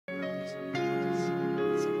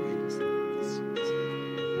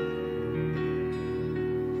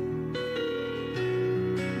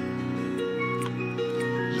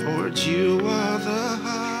Lord, you are the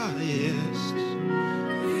highest.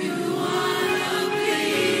 You are the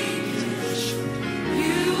biggest.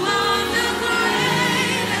 You are the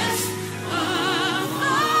greatest of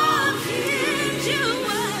all kings. You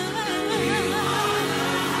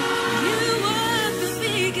are the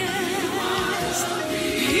biggest.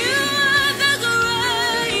 You are the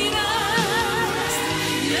greatest.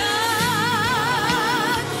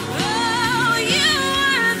 Lord, oh, you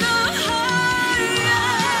are the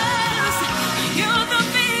highest. You're the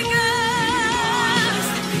biggest.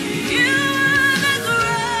 You are the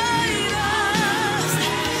greatest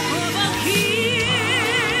of all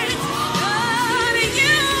kings. Lord,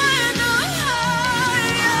 you are the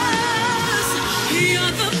highest.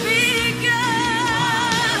 You're the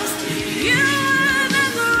biggest. You are the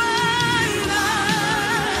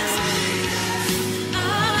greatest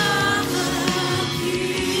of all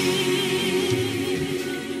kings.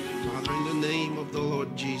 Father, in the name of the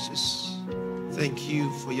Lord Jesus, thank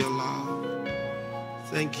you for your love.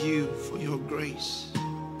 Thank you for your grace.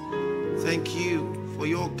 Thank you for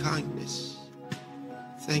your kindness.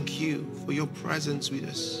 Thank you for your presence with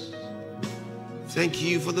us. Thank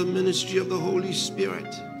you for the ministry of the Holy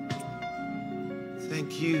Spirit.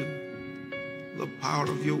 Thank you for the power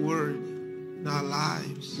of your word in our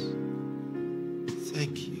lives.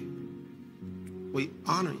 Thank you. We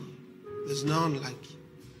honor you. There's none like you.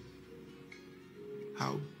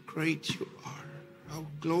 How great you are. How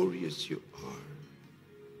glorious you are.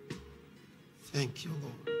 Thank you,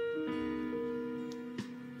 Lord.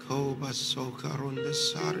 Koba soka ronda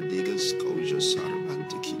sardigas koja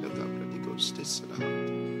sarbantikila gabradigos tesara.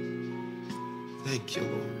 Thank you,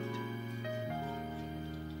 Lord.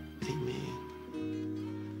 Amen.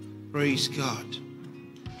 Praise God.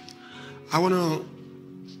 I want to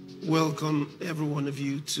welcome every one of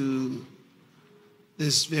you to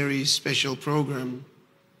this very special program,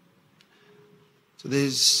 to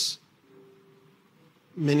this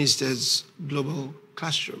Ministers Global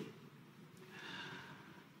Classroom.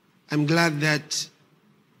 I'm glad that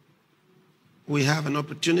we have an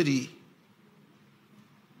opportunity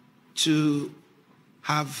to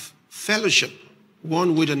have fellowship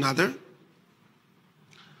one with another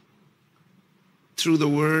through the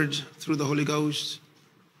Word, through the Holy Ghost,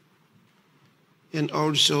 and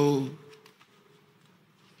also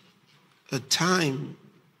a time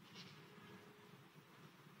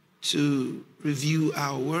to review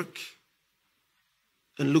our work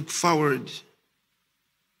and look forward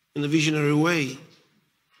in a visionary way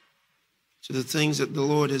to the things that the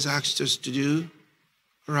Lord has asked us to do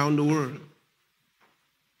around the world.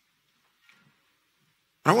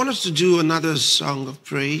 I want us to do another song of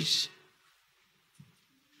praise,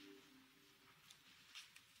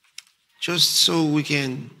 just so we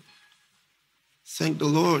can thank the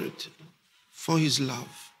Lord for his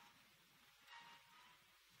love.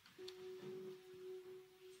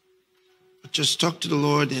 Just talk to the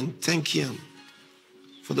Lord and thank him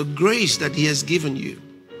for the grace that he has given you.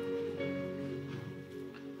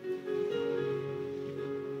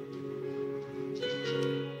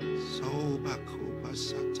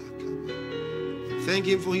 Thank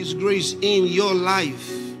him for his grace in your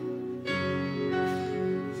life.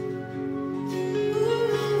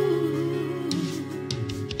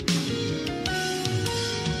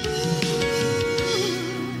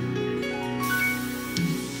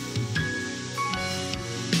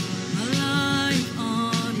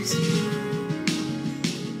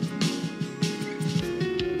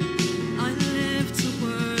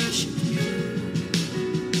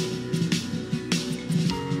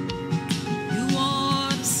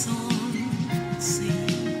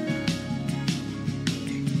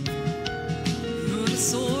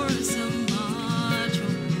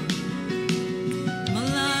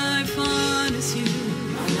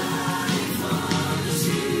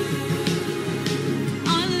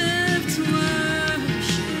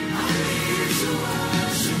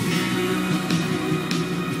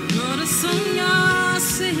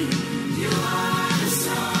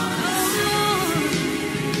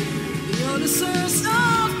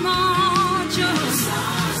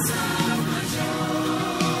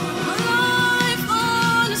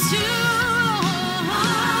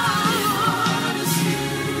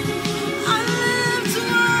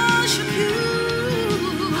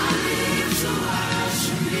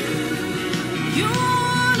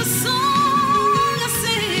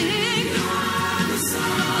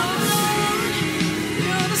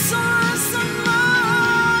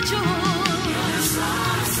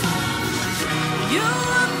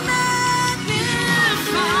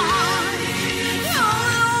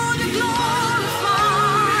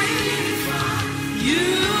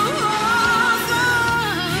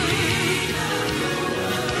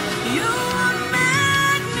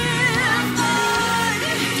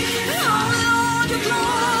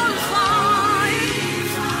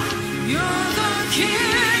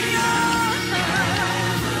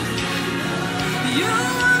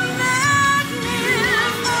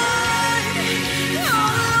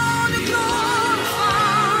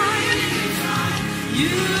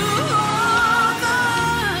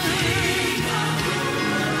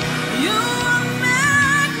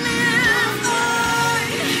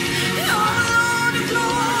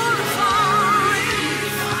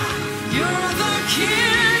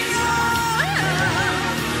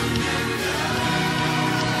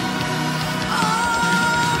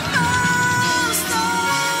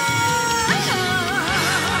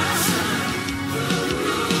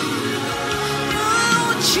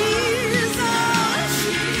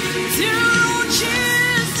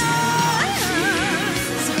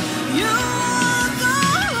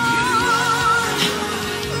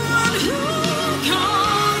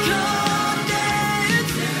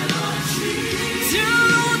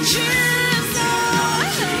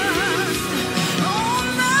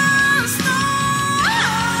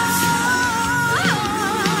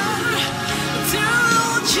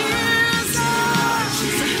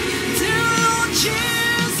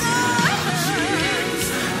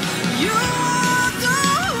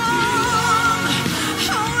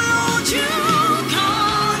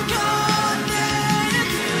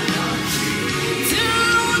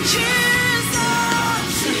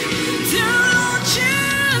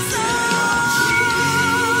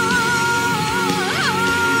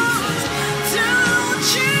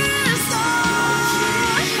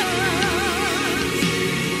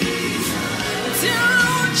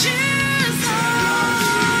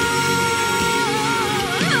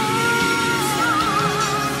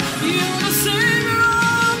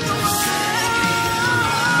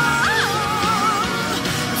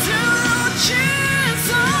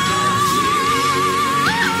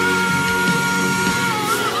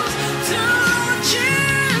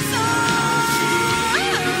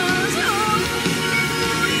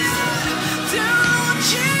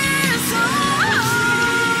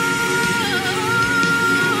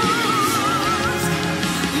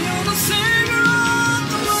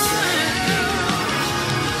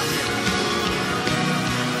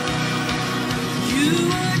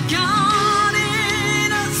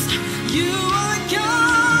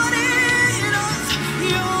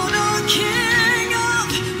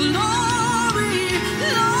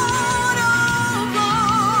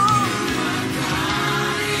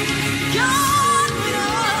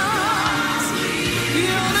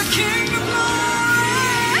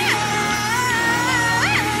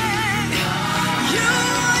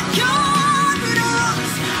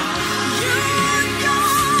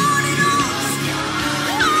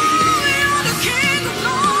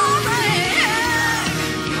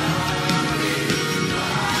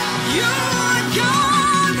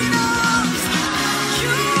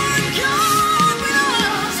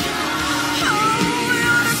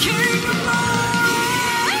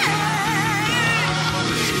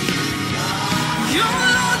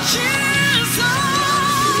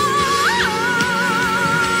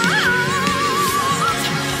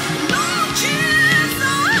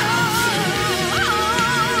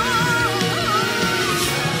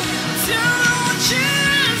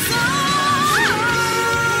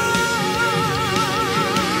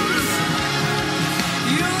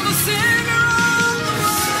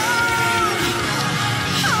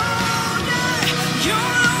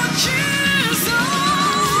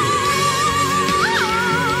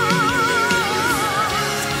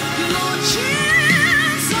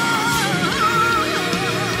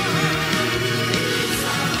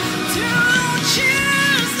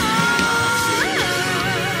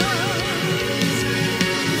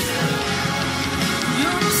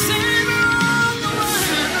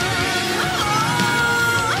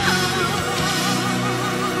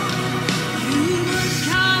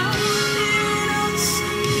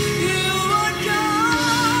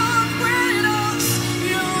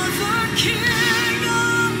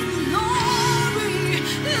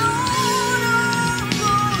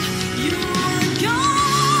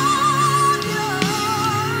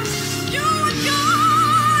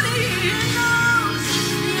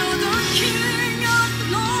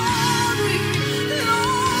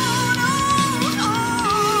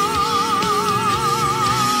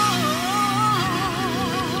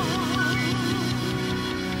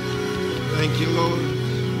 Thank you, Lord.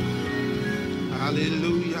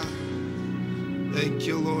 Hallelujah. Thank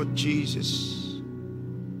you, Lord Jesus.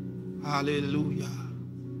 Hallelujah.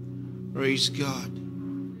 Praise God.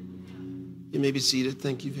 You may be seated.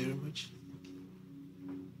 Thank you very much.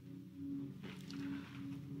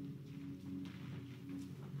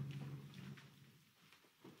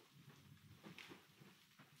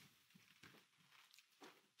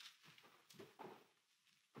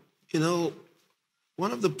 You know,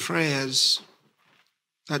 one of the prayers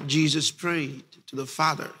that Jesus prayed to the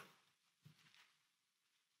Father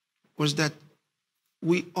was that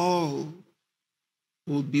we all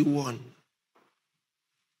will be one.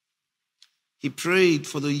 He prayed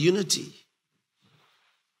for the unity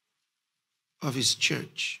of his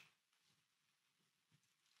church.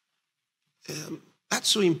 That's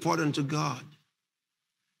so important to God.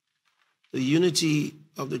 The unity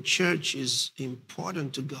of the church is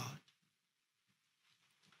important to God.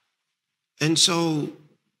 And so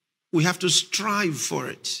we have to strive for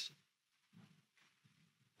it.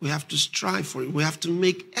 We have to strive for it. We have to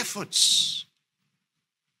make efforts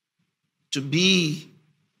to be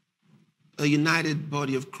a united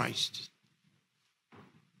body of Christ.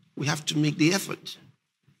 We have to make the effort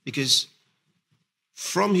because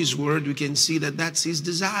from his word we can see that that's his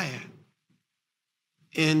desire.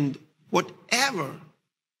 And whatever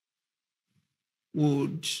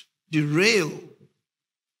would derail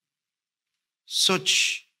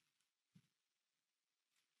such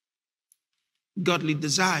godly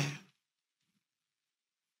desire,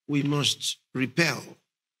 we must repel.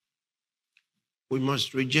 We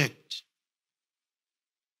must reject.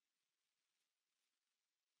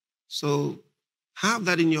 So have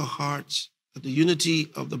that in your hearts, that the unity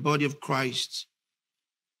of the body of Christ,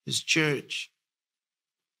 his church,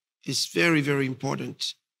 is very, very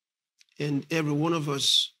important. And every one of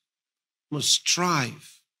us must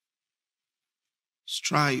strive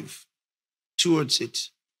towards it.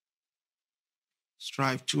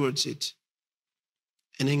 Strive towards it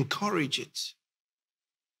and encourage it.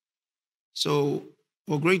 So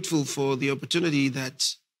we're grateful for the opportunity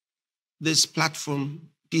that this platform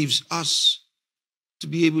gives us to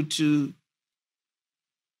be able to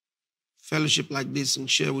fellowship like this and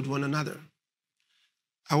share with one another.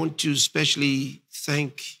 I want to especially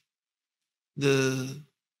thank the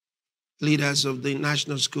leaders of the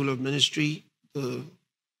National School of Ministry, the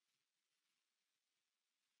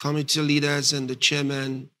committee leaders and the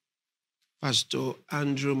chairman, Pastor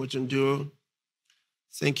Andrew Mutunduro.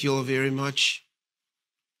 Thank you all very much.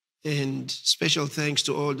 And special thanks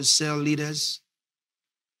to all the cell leaders.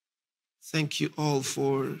 Thank you all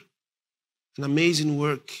for an amazing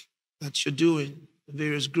work that you're doing. The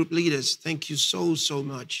various group leaders, thank you so, so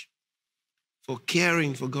much for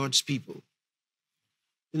caring for God's people.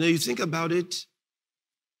 You know, you think about it,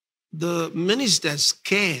 the ministers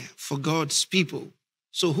care for God's people.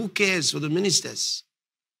 So who cares for the ministers?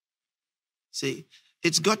 See,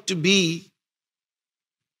 it's got to be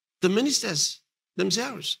the ministers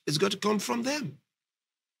themselves. It's got to come from them.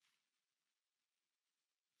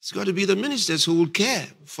 It's got to be the ministers who will care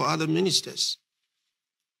for other ministers.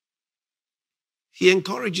 He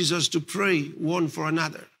encourages us to pray one for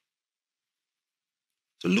another,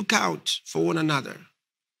 to look out for one another.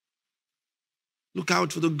 Look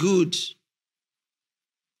out for the good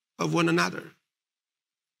of one another.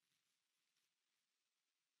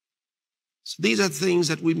 So these are things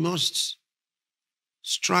that we must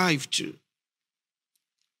strive to.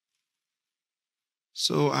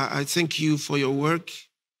 So I thank you for your work,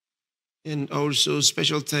 and also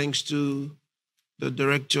special thanks to the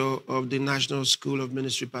director of the National School of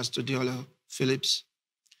Ministry, Pastor Diola Phillips.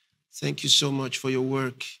 Thank you so much for your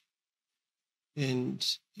work and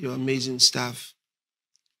your amazing staff.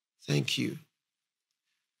 Thank you.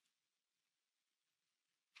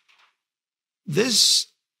 This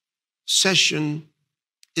session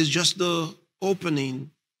is just the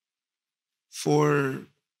opening for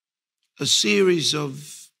a series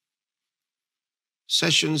of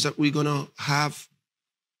sessions that we're going to have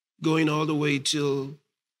going all the way till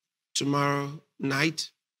tomorrow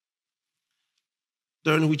night,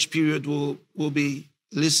 during which period we'll be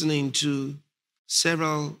listening to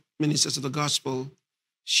several ministers of the gospel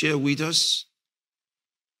share with us,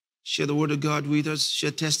 share the word of God with us,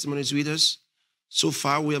 share testimonies with us. So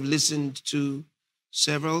far, we have listened to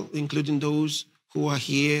several, including those who are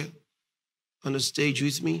here on the stage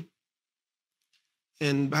with me.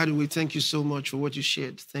 And by the way, thank you so much for what you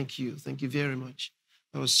shared. Thank you. Thank you very much.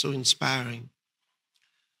 That was so inspiring.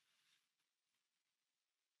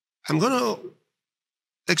 I'm going to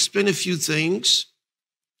explain a few things.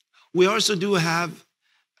 We also do have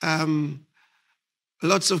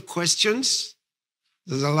lots of questions.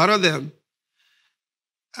 There's a lot of them.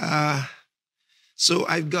 So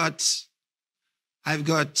I've got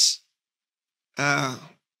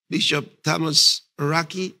Bishop Thomas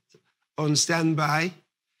Araki on standby.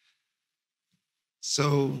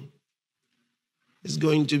 So he's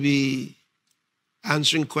going to be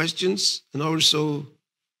answering questions, and also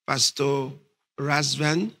Pastor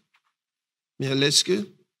Razvan Mielescu.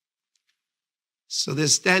 So they're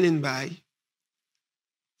standing by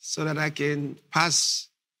so that I can pass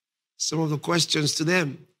some of the questions to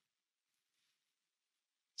them.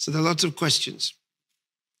 So there are lots of questions.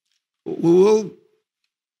 We will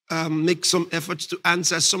make some efforts to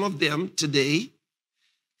answer some of them today,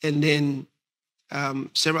 and then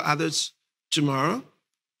several others tomorrow.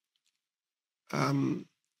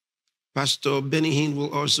 Pastor Benny Hinn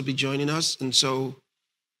will also be joining us, and so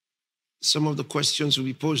some of the questions will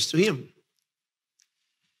be posed to him.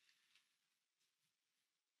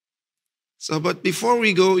 So, but before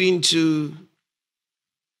we go into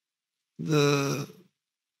the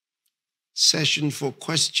session for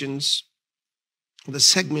questions, the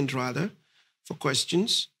segment rather, for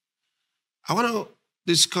questions, I want to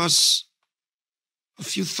discuss a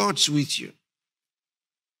few thoughts with you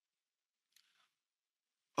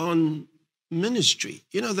on ministry.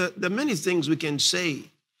 You know, there are many things we can say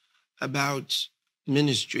about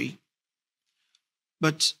ministry,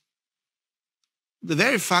 but the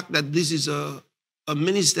very fact that this is a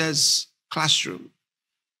minister's classroom.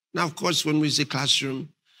 Now, of course, when we say classroom,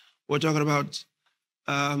 we're talking about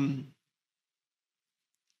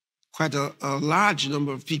quite a large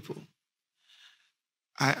number of people.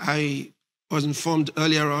 I was informed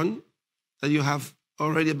earlier on that you have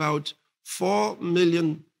already about 4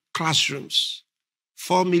 million classrooms,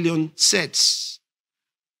 4 million sets,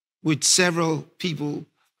 with several people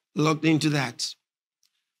logged into that.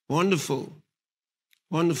 Wonderful,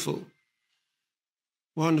 wonderful,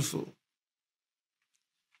 wonderful.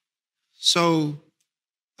 So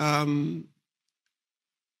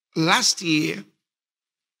last year,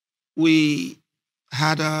 we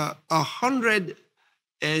had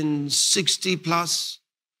 160 plus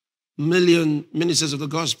million ministers of the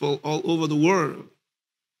gospel all over the world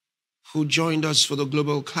who joined us for the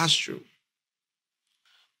global classroom.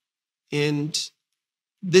 And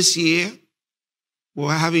this year,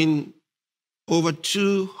 we're having over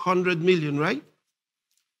 200 million, right?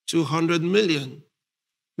 200 million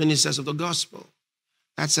ministers of the gospel.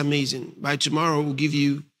 That's amazing. By tomorrow, we'll give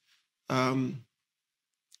you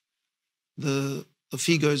the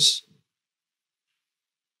figures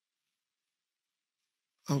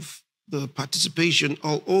of the participation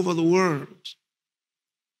all over the world.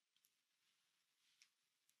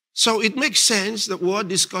 So it makes sense that we're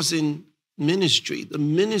discussing ministry, the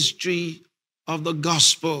ministry of the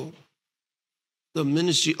gospel, the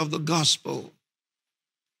ministry of the gospel.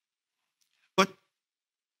 But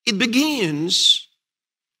it begins,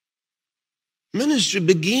 ministry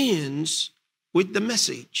begins with the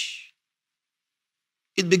message.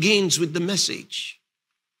 It begins with the message.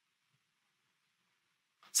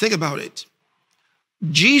 Think about it.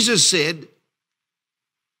 Jesus said,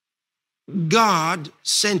 God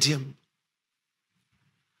sent him.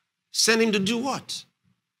 Sent him to do what?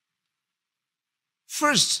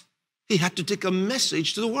 First, he had to take a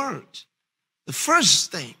message to the world. The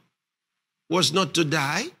first thing was not to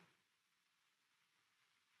die.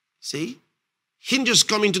 See? He didn't just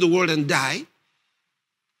come into the world and die.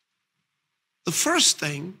 The first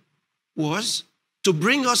thing was to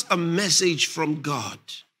bring us a message from God.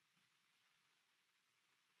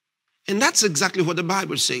 And that's exactly what the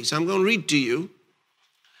Bible says. I'm going to read to you.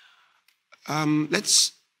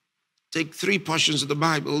 Let's take three portions of the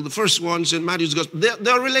Bible. The first one's in Matthew's Gospel.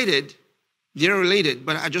 They're related. They're related,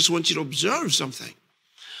 but I just want you to observe something.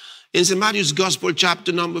 In St. Matthew's Gospel,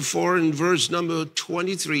 chapter number 4 and verse number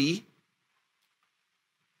 23,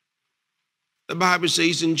 the Bible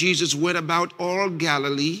says, and Jesus went about all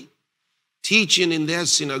Galilee, teaching in their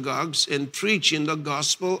synagogues and preaching the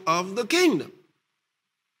gospel of the kingdom.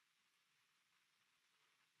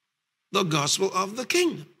 The gospel of the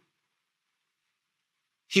kingdom.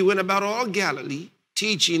 He went about all Galilee,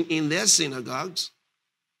 teaching in their synagogues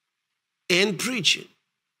and preaching.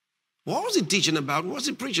 What was he teaching about? What was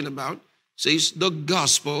he preaching about? It says the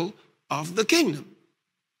gospel of the kingdom.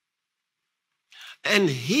 And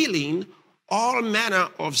healing all manner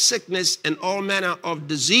of sickness and all manner of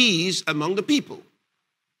disease among the people.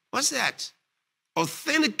 What's that?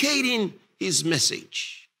 Authenticating his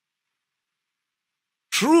message.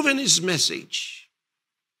 Proving his message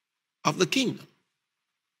of the kingdom.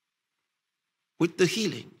 With the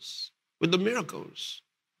healings, with the miracles.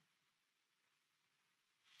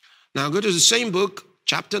 Now go to the same book,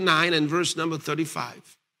 chapter 9 and verse number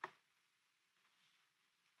 35.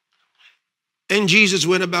 And Jesus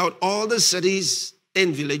went about all the cities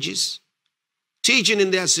and villages, teaching in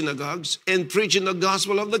their synagogues and preaching the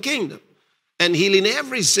gospel of the kingdom and healing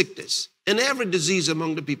every sickness and every disease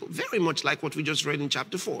among the people. Very much like what we just read in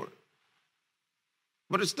chapter 4.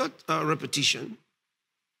 But it's not a repetition.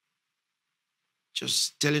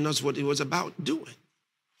 Just telling us what he was about doing.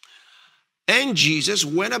 And Jesus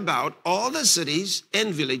went about all the cities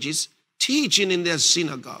and villages, teaching in their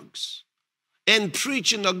synagogues and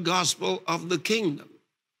preaching the gospel of the kingdom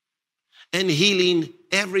and healing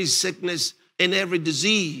every sickness and every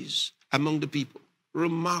disease among the people.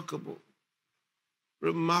 Remarkable.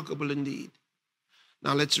 Remarkable indeed.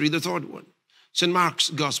 Now let's read the third one. St. Mark's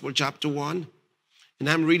Gospel, chapter 1, and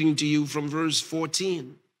I'm reading to you from verse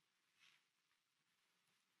 14.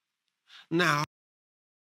 Now,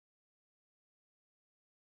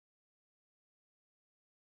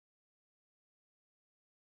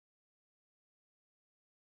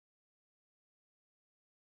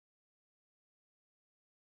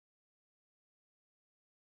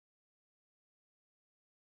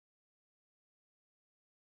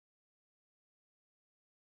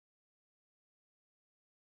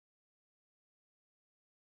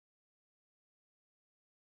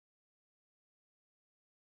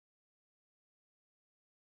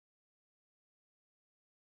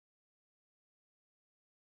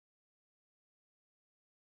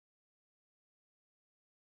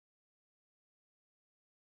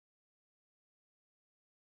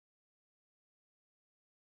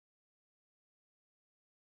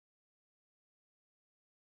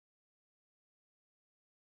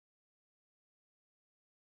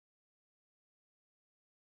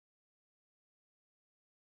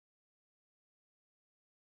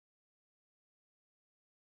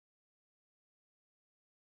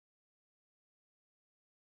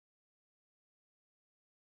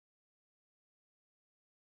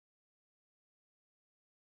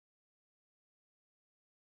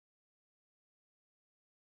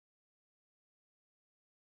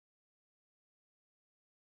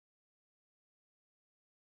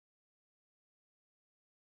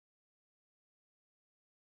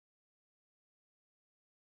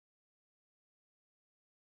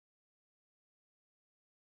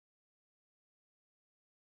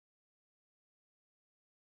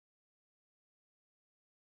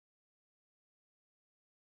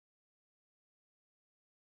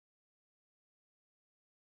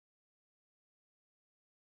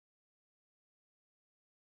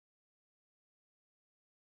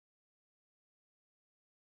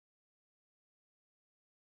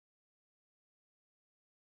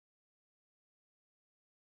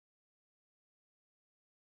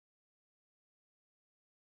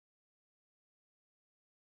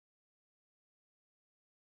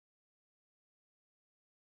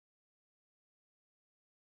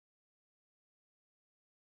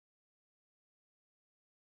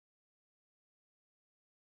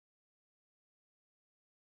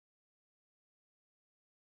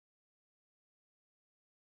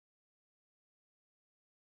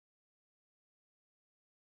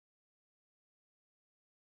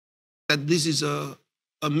 that this is a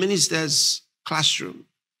minister's classroom.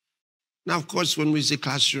 Now, of course, when we say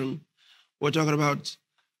classroom, we're talking about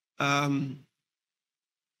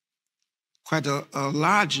quite a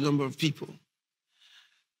large number of people.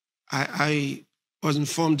 I was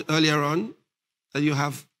informed earlier on that you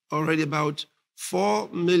have already about 4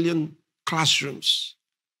 million classrooms,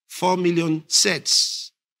 4 million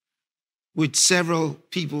sets with several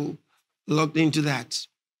people logged into that.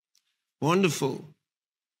 Wonderful,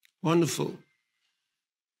 wonderful,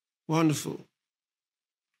 wonderful.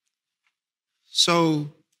 So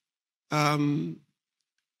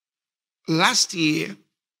last year,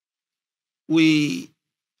 we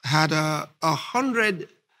had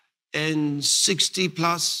 160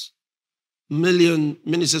 plus million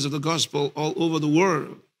ministers of the gospel all over the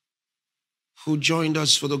world who joined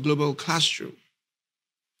us for the global classroom.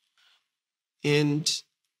 And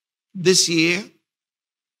this year,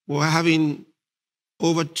 we're having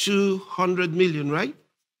over 200 million, right?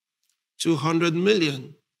 200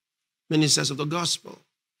 million ministers of the gospel.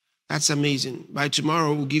 That's amazing. By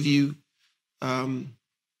tomorrow, we'll give you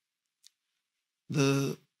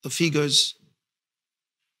the figures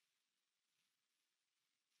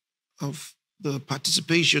of the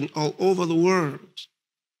participation all over the world.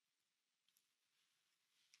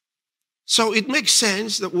 So it makes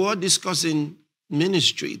sense that we're discussing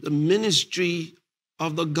ministry, the ministry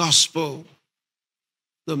of the gospel,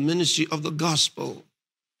 the ministry of the gospel.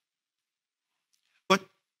 But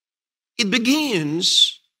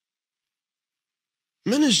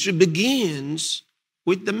ministry begins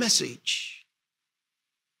with the message.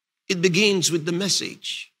 It begins with the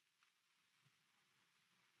message.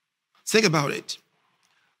 Think about it.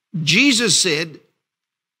 Jesus said,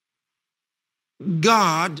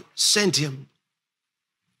 God sent him.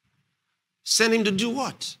 Sent him to do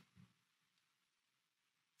what?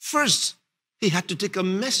 First, he had to take a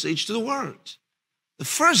message to the world. The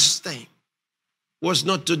first thing was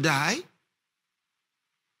not to die.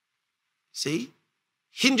 See?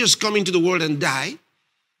 Him just come into the world and die.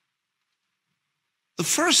 The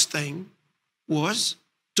first thing was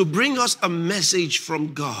to bring us a message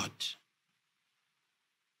from God.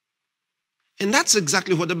 And that's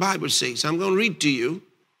exactly what the Bible says. I'm going to read to you.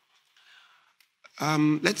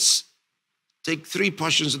 Let's take 3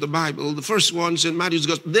 portions of the Bible. The first one's in Matthew's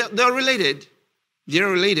Gospel. They're related. They're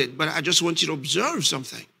related, but I just want you to observe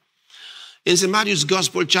something. In St. Matthew's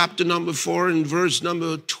Gospel, chapter number 4 and verse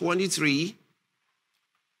number 23,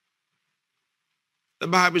 the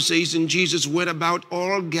Bible says, and Jesus went about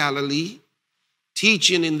all Galilee,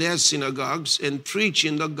 teaching in their synagogues and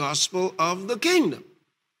preaching the gospel of the kingdom.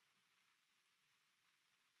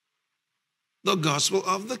 The gospel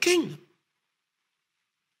of the kingdom.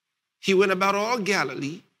 He went about all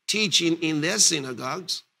Galilee, teaching in their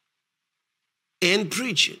synagogues and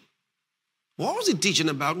preaching. What was he teaching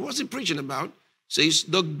about? What was he preaching about? It says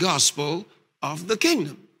the gospel of the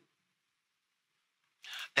kingdom.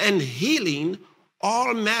 And healing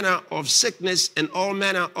all manner of sickness and all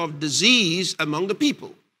manner of disease among the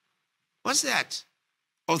people. What's that?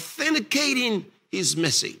 Authenticating his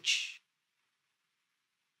message.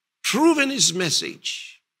 Proving his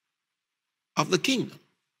message of the kingdom.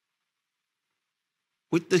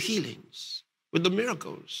 With the healings, with the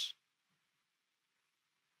miracles.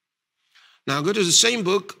 Now go to the same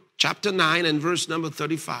book, chapter 9 and verse number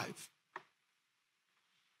 35.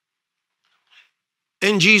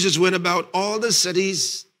 And Jesus went about all the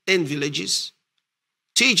cities and villages,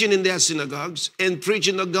 teaching in their synagogues and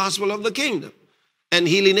preaching the gospel of the kingdom and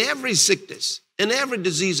healing every sickness and every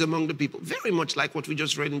disease among the people. Very much like what we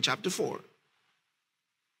just read in chapter 4.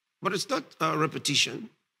 But it's not a repetition.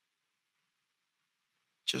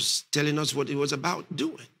 Just telling us what he was about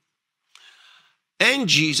doing. And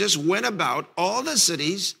Jesus went about all the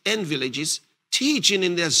cities and villages, teaching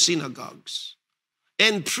in their synagogues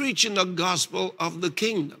and preaching the gospel of the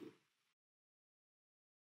kingdom.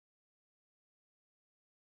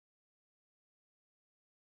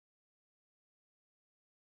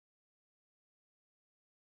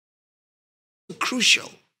 Crucial,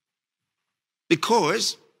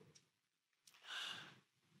 because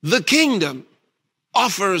the kingdom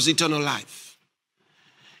offers eternal life.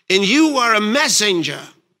 And you are a messenger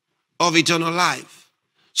of eternal life.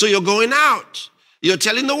 So you're going out. You're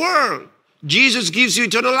telling the world, Jesus gives you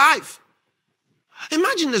eternal life.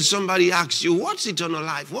 Imagine that somebody asks you, what's eternal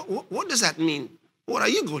life? What does that mean? What are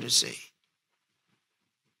you going to say?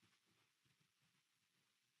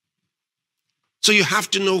 So you have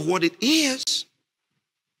to know what it is.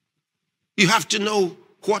 You have to know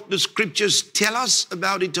what the scriptures tell us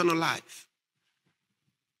about eternal life.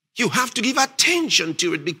 You have to give attention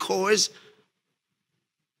to it because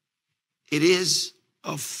it is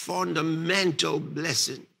a fundamental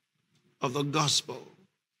blessing of the gospel.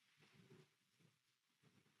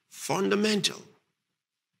 Fundamental.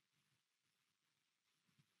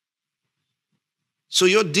 So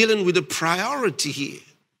you're dealing with a priority here.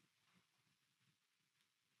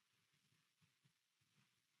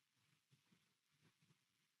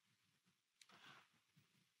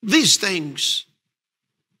 These things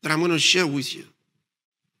that I'm going to share with you,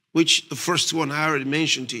 which the first one I already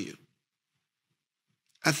mentioned to you,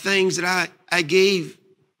 are things that I gave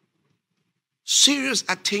serious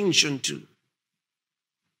attention to.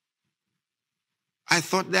 I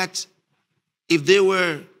thought that if they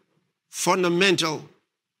were fundamental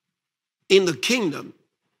in the kingdom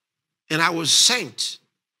and I was sent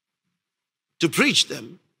to preach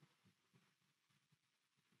them,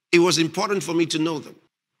 it was important for me to know them.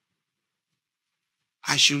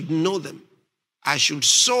 I should know them. I should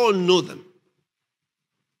so know them.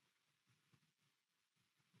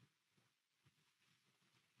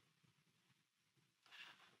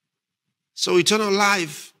 So eternal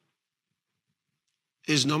life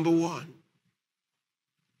is number one.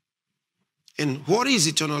 And what is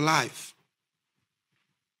eternal life?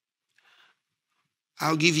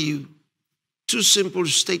 I'll give you two simple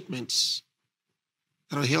statements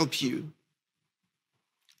that will help you.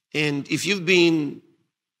 And if you've been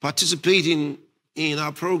participating in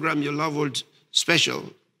our program, Your Love World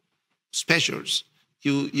Specials,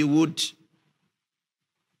 you would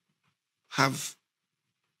have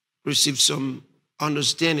received some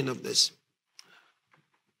understanding of this.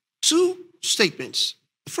 Two statements.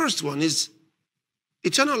 The first one is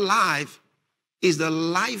eternal life is the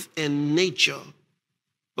life and nature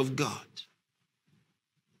of God.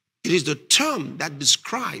 It is the term that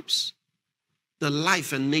describes the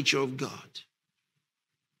life and nature of God.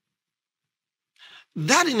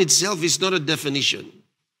 That in itself is not a definition.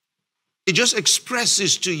 It just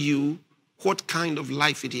expresses to you what kind of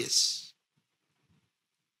life it is.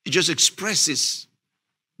 It just expresses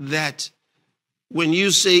that when you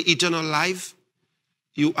say eternal life,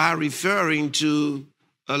 you are referring to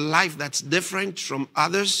a life that's different from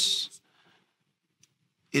others.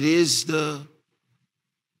 It is the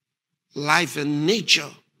life and nature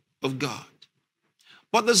of God.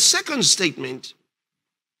 But the second statement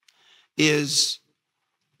is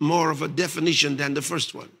more of a definition than the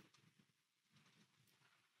first one.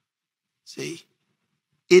 See,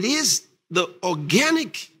 it is the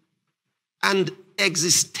organic and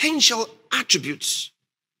existential attributes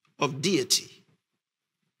of deity.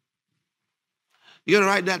 You gotta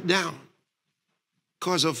write that down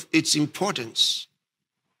because of its importance.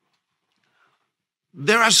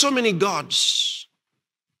 There are so many gods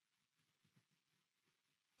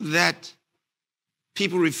that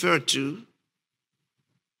people refer to,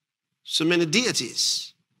 so many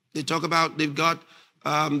deities. They talk about they've got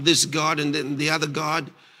this God and then the other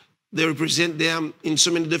God. They represent them in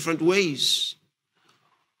so many different ways.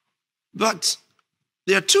 But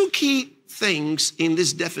there are two key things in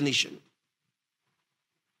this definition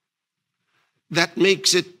that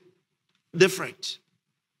makes it different.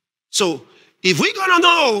 So if we're going to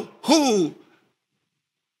know who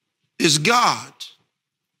is God,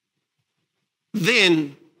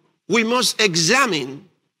 then we must examine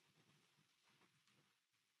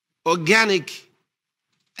organic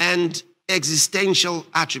and existential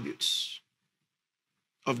attributes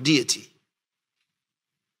of deity.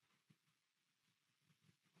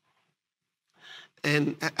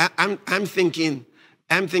 And I'm thinking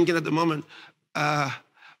at the moment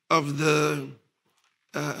of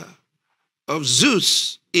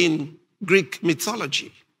Zeus in Greek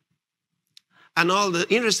mythology and all the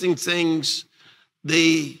interesting things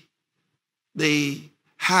they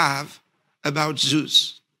have about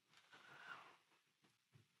Zeus.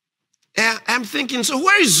 And I'm thinking, so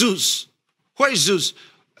where is Zeus? Where is Zeus?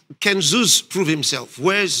 Can Zeus prove himself?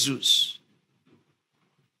 Where is Zeus?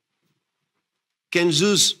 Can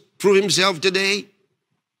Zeus prove himself today?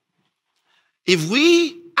 If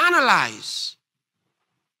we analyze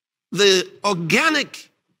the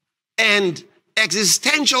organic and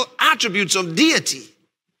existential attributes of deity,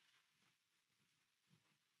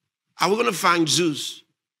 are we going to find Zeus?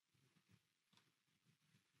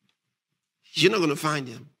 You're not going to find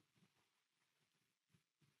him.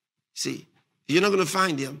 See, you're not going to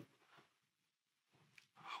find him.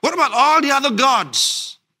 What about all the other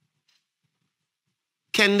gods?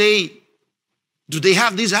 Do they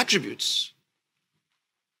have these attributes?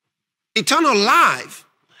 Eternal life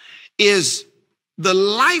is the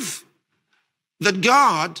life that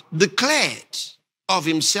God declared of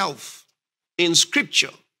himself in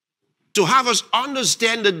Scripture to have us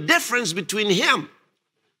understand the difference between him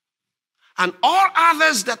and all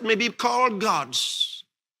others that may be called gods.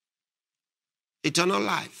 Eternal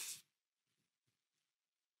life.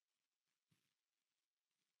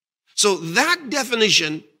 So that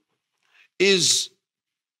definition is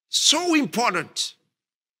So important.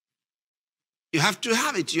 You have to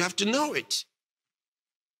have it. You have to know it.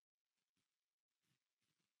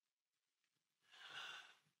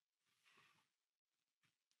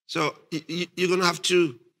 So you're going to have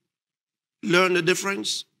to learn the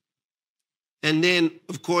difference. And then,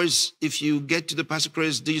 of course, if you get to the Pastor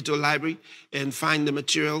Chris Digital Library and find the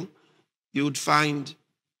material, you would find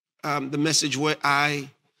the message where I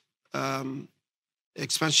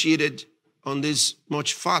expatiated on this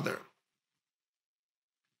much further.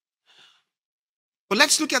 But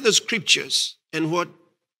let's look at the scriptures and what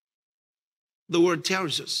the word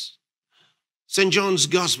tells us. St. John's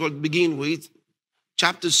Gospel begin with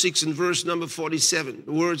chapter 6 and verse number 47,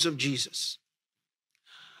 the words of Jesus.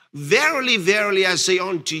 Verily, verily, I say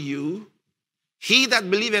unto you, he that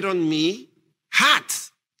believeth on me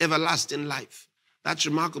hath everlasting life. That's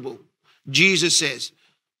remarkable. Jesus says,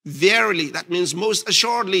 verily, that means most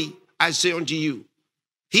assuredly, I say unto you,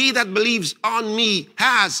 he that believes on me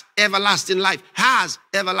has everlasting life, has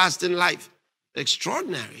everlasting life.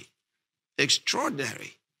 Extraordinary,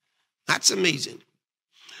 extraordinary. That's amazing.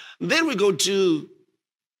 Then we go to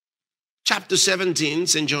chapter 17,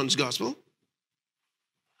 St. John's Gospel.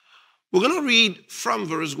 We're going to read from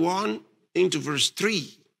verse 1 into verse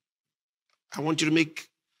 3. I want you to make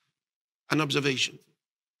an observation.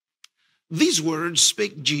 These words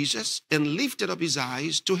spake Jesus and lifted up his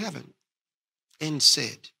eyes to heaven and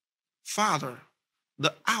said, Father,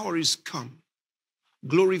 the hour is come.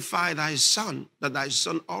 Glorify thy Son, that thy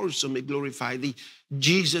Son also may glorify thee.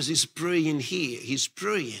 Jesus is praying here. He's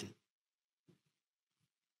praying.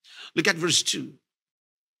 Look at verse 2.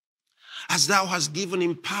 As thou hast given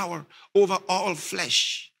him power over all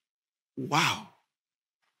flesh. Wow.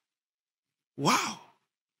 Wow.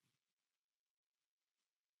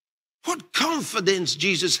 What confidence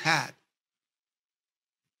Jesus had.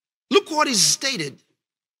 Look what is stated.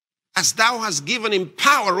 As thou hast given him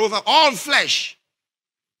power over all flesh,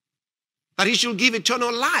 that he shall give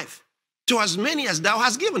eternal life to as many as thou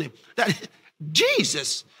hast given him. That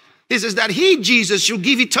Jesus, he says that he, Jesus, shall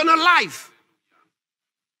give eternal life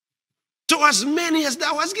to as many as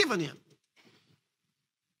thou hast given him.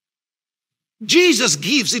 Jesus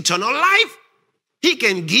gives eternal life. He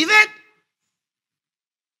can give it.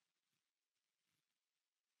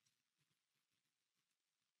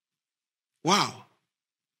 Wow.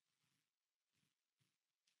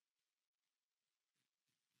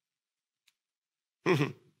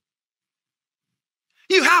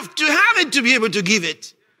 You have to have it to be able to give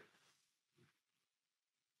it.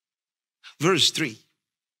 Verse 3.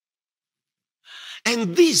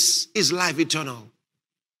 And this is life eternal.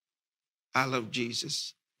 I love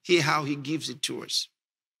Jesus. Hear how he gives it to us.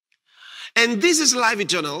 And this is life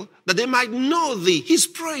eternal, that they might know thee. He's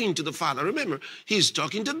praying to the Father. Remember, he's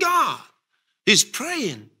talking to God. He's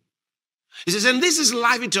praying. He says, and this is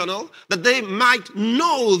life eternal, that they might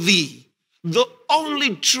know thee, the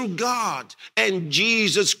only true God, and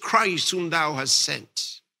Jesus Christ whom thou hast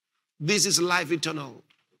sent. This is life eternal,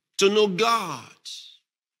 to know God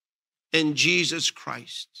and Jesus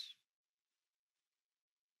Christ.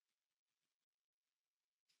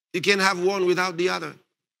 You can't have one without the other.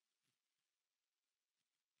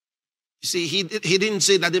 You see, he didn't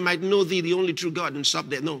say that they might know thee, the only true God, and stop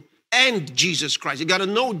there. No. And Jesus Christ. You got to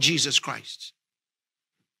know Jesus Christ.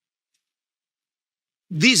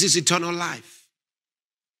 This is eternal life.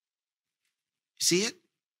 You see it?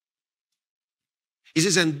 He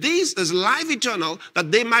says, and this is life eternal,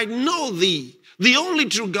 that they might know thee, the only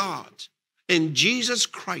true God, and Jesus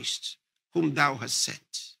Christ, whom thou hast sent.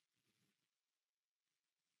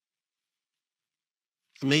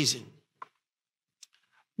 Amazing.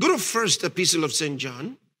 Go to first epistle of St.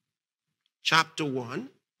 John, chapter 1.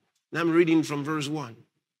 And I'm reading from verse 1.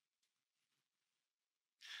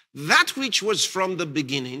 That which was from the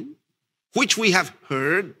beginning, which we have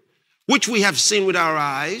heard, which we have seen with our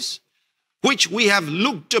eyes, which we have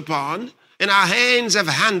looked upon, and our hands have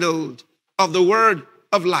handled of the word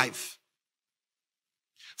of life.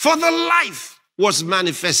 For the life was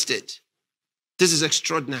manifested. This is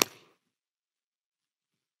extraordinary.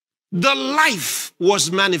 The life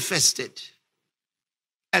was manifested,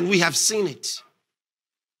 and we have seen it.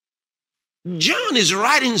 John is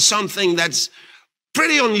writing something that's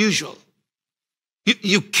pretty unusual.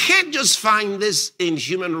 You can't just find this in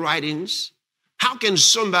human writings. How can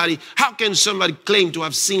somebody claim to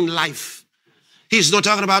have seen life? He's not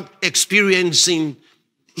talking about experiencing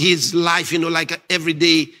his life, like an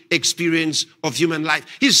everyday experience of human life.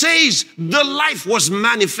 He says the life was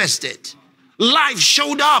manifested. Life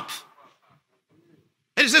showed up.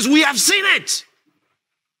 And he says, we have seen it.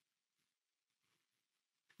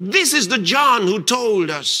 This is the John who told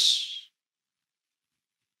us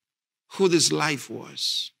who this life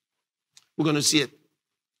was. We're going to see it.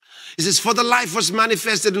 It says, for the life was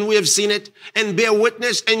manifested, and we have seen it, and bear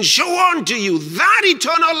witness, and show unto you that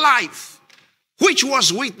eternal life, which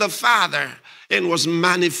was with the Father, and was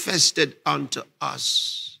manifested unto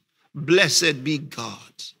us. Blessed be God.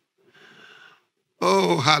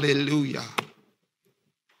 Oh, hallelujah.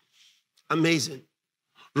 Amazing.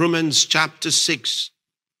 Romans chapter 6,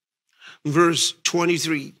 verse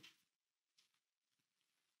 23.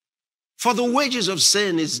 For the wages of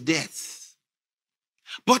sin is death,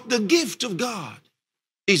 but the gift of God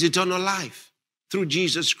is eternal life through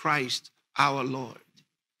Jesus Christ our Lord.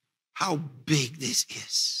 How big this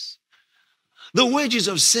is. The wages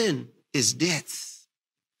of sin is death.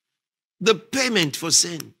 The payment for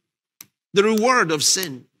sin, the reward of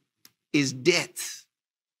sin is death.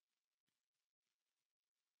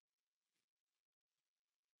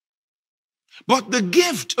 But the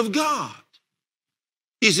gift of God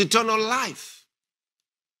is eternal life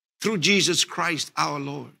through Jesus Christ our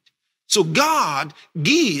Lord. So God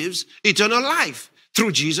gives eternal life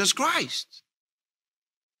through Jesus Christ.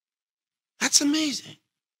 That's amazing.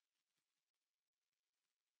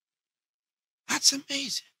 That's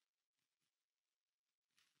amazing.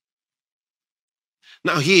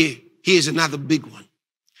 Now here's another big one.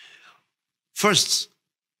 First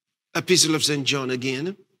epistle of St. John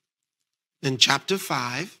again, in chapter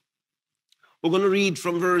 5. We're going to read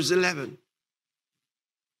from verse 11.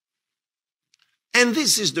 And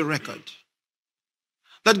this is the record,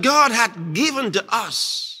 that God hath given to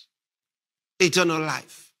us eternal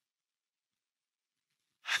life.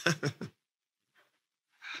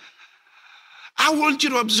 I want you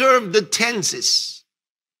to observe the tenses.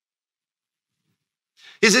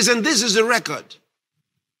 He says, and this is the record.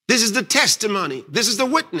 This is the testimony. This is the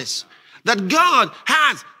witness that God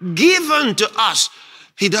hath given to us.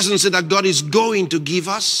 He doesn't say that God is going to give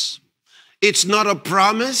us. It's not a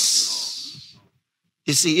promise.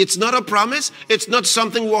 You see, it's not a promise. It's not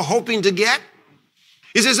something we're hoping to get.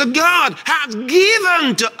 He says that God hath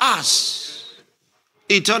given to us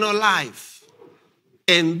eternal life.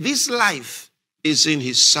 And this life is in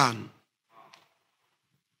his Son.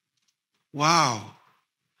 Wow.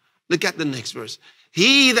 Look at the next verse.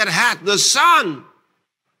 He that hath the Son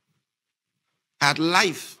hath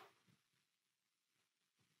life.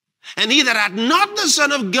 And he that hath not the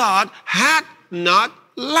Son of God hath not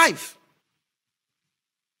life.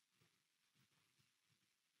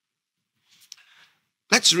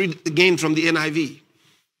 Let's read again from the NIV,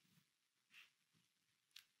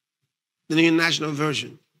 the New International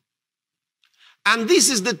Version. And this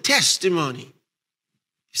is the testimony.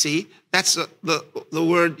 See, that's the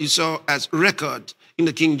word you saw as record in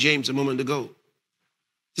the King James a moment ago.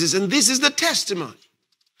 He says, and this is the testimony.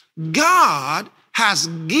 God has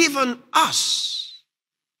given us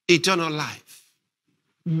eternal life.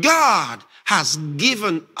 God has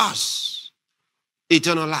given us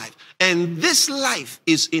eternal life. And this life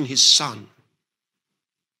is in his Son.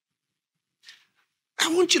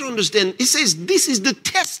 I want you to understand, it says this is the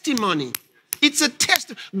testimony. It's a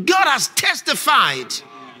test. God has testified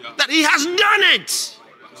that he has done it.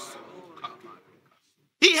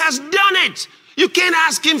 He has done it. You can't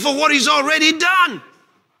ask him for what he's already done.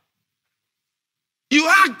 You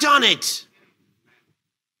act on it.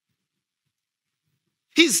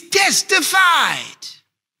 He's testified.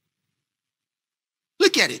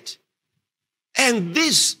 Look at it. And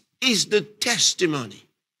this is the testimony.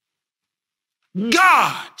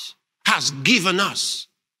 God has given us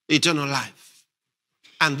eternal life.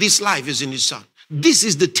 And this life is in his Son. This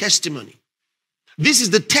is the testimony. This is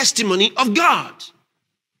the testimony of God.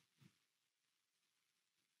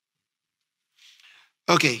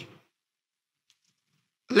 Okay.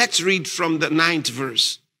 Let's read from the 9th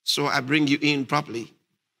verse so I bring you in properly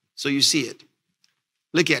so you see it.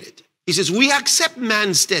 Look at it. He says, we accept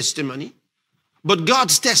man's testimony, but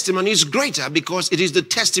God's testimony is greater because it is the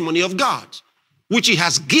testimony of God, which he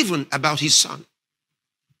has given about his Son.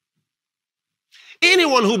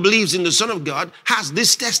 Anyone who believes in the Son of God has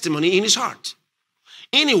this testimony in his heart.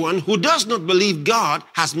 Anyone who does not believe God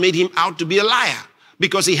has made him out to be a liar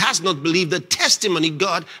because he has not believed the testimony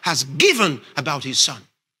God has given about his Son.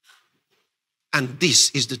 And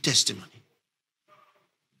this is the testimony.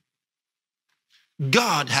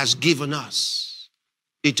 God has given us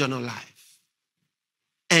eternal life.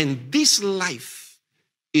 And this life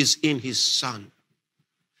is in his Son.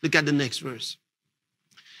 Look at the next verse.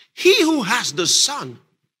 He who has the Son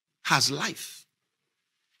has life.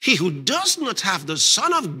 He who does not have the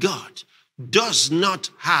Son of God does not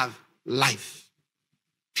have life.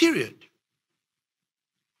 Period.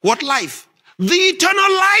 What life? The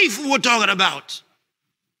eternal life we're talking about,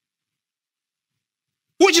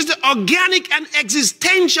 which is the organic and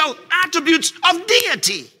existential attributes of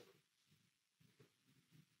deity.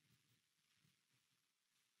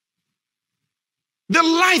 The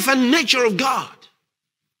life and nature of God.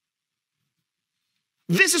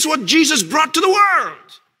 This is what Jesus brought to the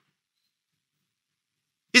world.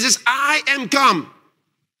 He says, I am come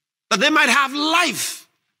that they might have life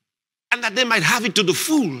and that they might have it to the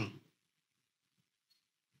full.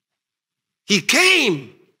 He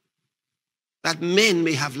came that men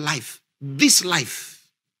may have life, this life.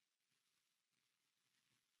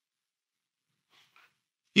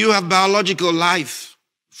 You have biological life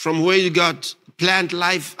from where you got plant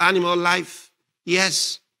life, animal life,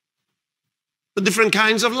 yes. The different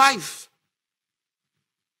kinds of life.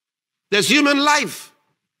 There's human life,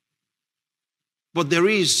 but there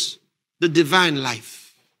is the divine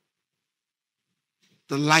life,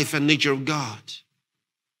 the life and nature of God.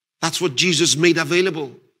 That's what Jesus made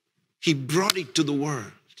available. He brought it to the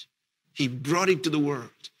world. He brought it to the world.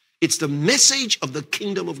 It's the message of the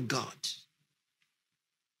kingdom of God.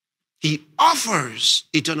 He offers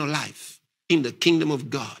eternal life in the kingdom of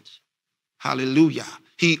God. Hallelujah.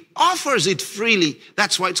 He offers it freely.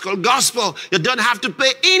 That's why it's called gospel. You don't have to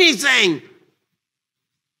pay anything.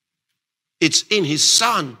 It's in his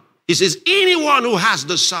Son. He says, anyone who has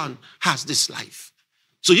the Son has this life.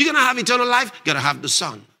 So you're going to have eternal life, you're going to have the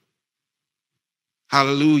Son.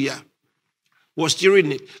 Hallelujah. We're still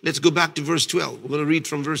reading it. Let's go back to verse 12. We're going to read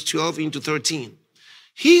from verse 12 into 13.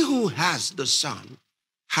 He who has the Son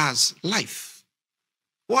has life.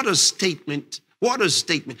 What a statement. What a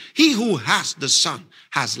statement. He who has the Son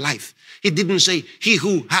has life. He didn't say, he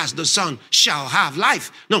who has the Son shall have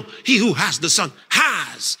life. No, he who has the Son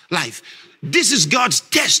has life. This is God's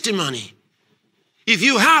testimony. If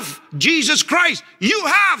you have Jesus Christ, you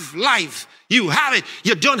have life. You have it.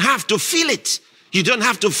 You don't have to feel it. You don't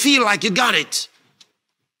have to feel like you got it.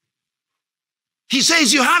 He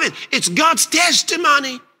says you have it. It's God's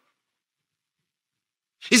testimony.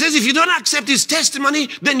 He says if you don't accept his testimony,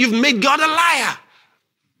 then you've made God a liar.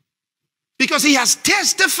 Because he has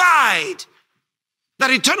testified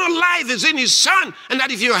that eternal life is in his Son, and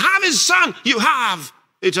that if you have his Son, you have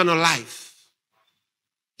eternal life.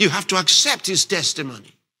 You have to accept his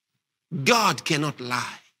testimony. God cannot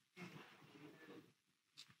lie.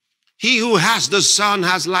 He who has the Son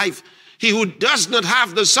has life. He who does not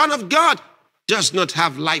have the Son of God does not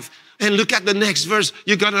have life. And look at the next verse.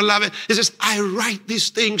 You're going to love it. It says, I write these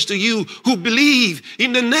things to you who believe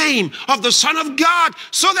in the name of the Son of God,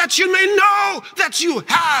 so that you may know that you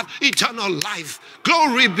have eternal life.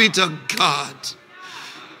 Glory be to God.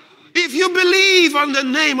 If you believe on the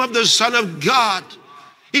name of the Son of God,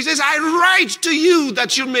 he says, I write to you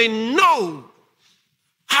that you may know.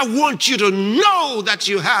 I want you to know that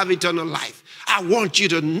you have eternal life. I want you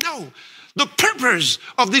to know. The purpose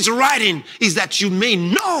of this writing is that you may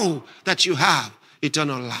know that you have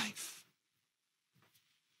eternal life.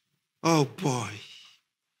 Oh boy.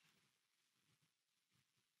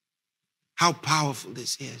 How powerful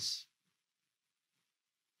this is.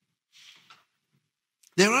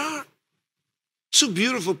 There are two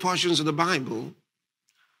beautiful portions of the Bible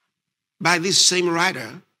by this same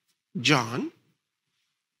writer, John,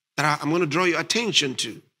 that I'm going to draw your attention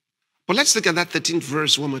to. But let's look at that 13th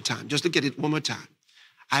verse one more time. Just look at it one more time.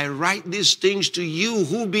 I write these things to you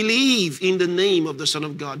who believe in the name of the Son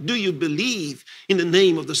of God. Do you believe in the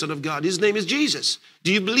name of the Son of God? His name is Jesus.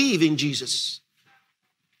 Do you believe in Jesus?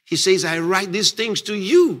 He says, I write these things to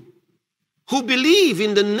you who believe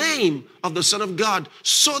in the name of the Son of God,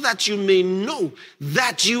 so that you may know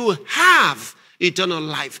that you have eternal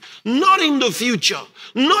life. Not in the future,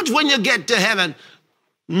 not when you get to heaven.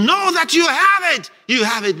 Know that you have it. You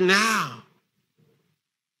have it now.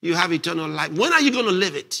 You have eternal life. When are you going to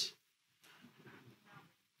live it?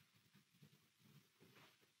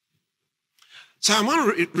 So I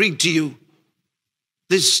want to read to you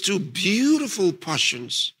these two beautiful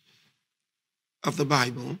portions of the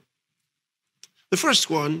Bible. The first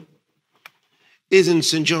one is in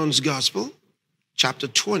St. John's Gospel, chapter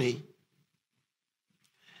 20.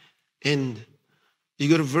 And you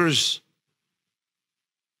go to verse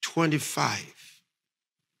 25.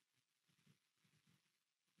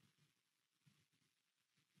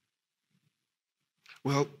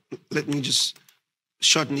 Well, let me just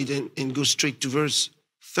shorten it and go straight to verse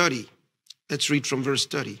 30. Let's read from verse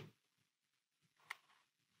 30.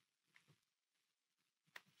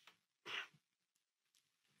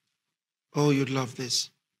 Oh, you'd love this.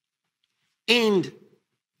 And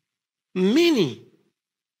many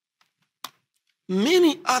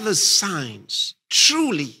other signs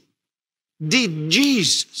truly did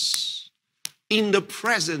Jesus in the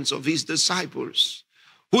presence of his disciples,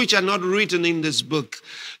 which are not written in this book.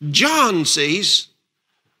 John says,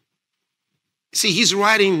 see, he's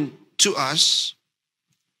writing to us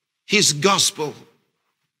his gospel.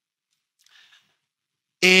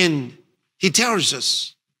 And he tells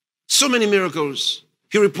us so many miracles.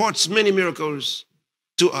 He reports many miracles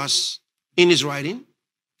to us in his writing.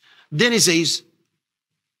 Then he says,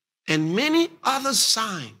 and many other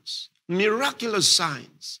signs, miraculous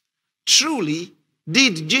signs, truly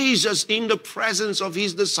did Jesus in the presence of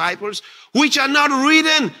his disciples, which are not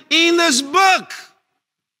written in this book.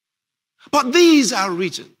 But these are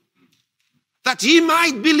written, that ye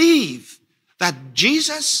might believe that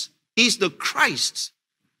Jesus is the Christ,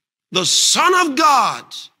 the Son of God,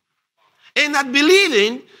 and that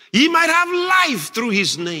believing ye might have life through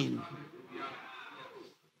his name.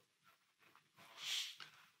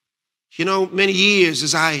 You know, many years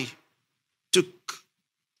as I took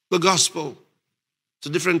the gospel to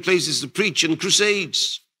different places to preach and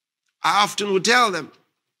crusades, I often would tell them,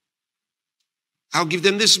 I'll give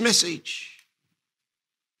them this message.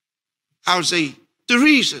 I'll say, the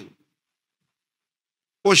reason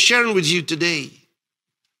for sharing with you today,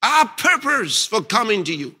 our purpose for coming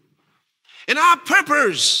to you, and our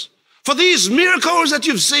purpose for these miracles that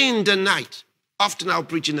you've seen tonight. Often I'll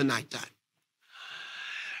preach in the nighttime.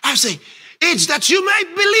 I'll say, it's that you may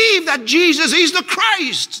believe that Jesus is the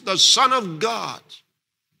Christ, the Son of God.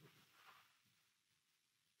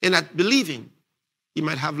 And that believing, you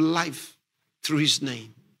might have life through his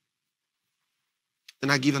name. Then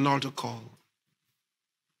I give an altar call.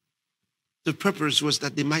 The purpose was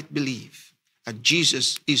that they might believe that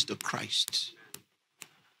Jesus is the Christ.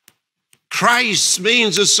 Christ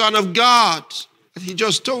means the Son of God. And he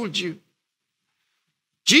just told you.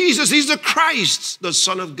 Jesus is the Christ, the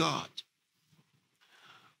Son of God.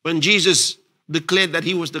 When Jesus declared that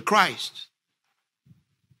he was the Christ,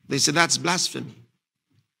 they said that's blasphemy.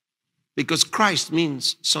 Because Christ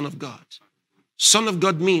means Son of God. Son of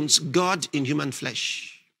God means God in human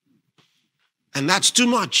flesh. And that's too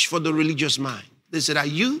much for the religious mind. They said, are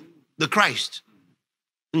you the Christ?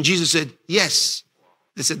 And Jesus said, yes.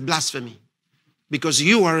 They said, blasphemy. Because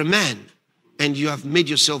you are a man and you have made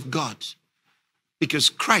yourself God. Because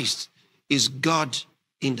Christ is God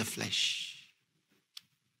in the flesh.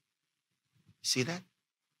 See that?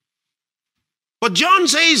 But John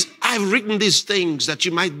says, I've written these things that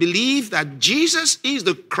you might believe that Jesus is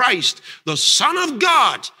the Christ, the Son of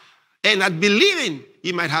God, and that believing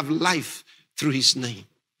you might have life through his name.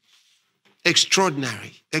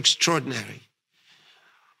 Extraordinary, extraordinary.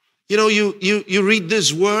 You know, you read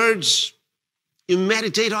these words, you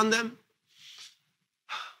meditate on them,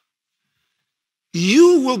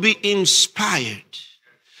 you will be inspired.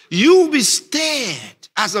 You will be stirred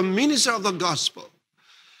as a minister of the gospel.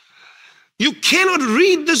 You cannot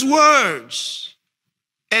read these words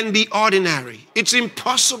and be ordinary. It's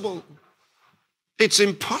impossible. It's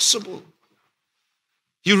impossible.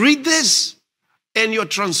 You read this and you're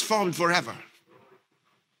transformed forever.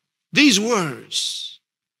 These words.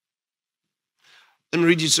 Let me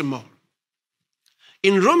read you some more.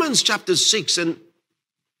 In Romans chapter 6 and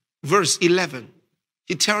verse 11,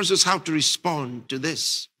 he tells us how to respond to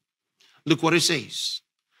this. Look what it says.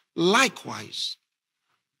 Likewise.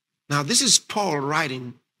 Now, this is Paul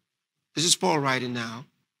writing. This is Paul writing now.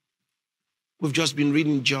 We've just been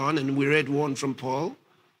reading John and we read one from Paul.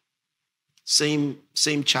 Same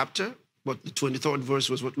chapter, but the 23rd verse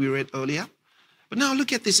was what we read earlier. But now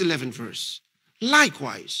look at this 11th verse.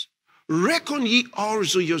 Likewise, reckon ye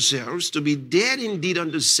also yourselves to be dead indeed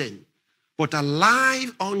unto sin, but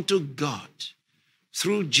alive unto God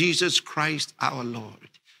through Jesus Christ our Lord.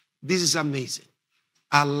 This is amazing.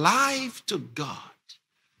 Alive to God.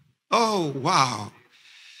 Oh, wow.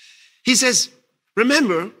 He says,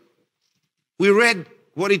 remember, we read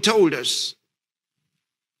what he told us.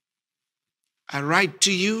 I write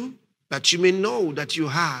to you that you may know that you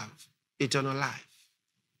have eternal life.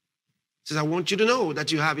 He says, I want you to know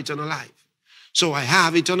that you have eternal life. So I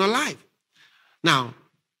have eternal life. Now,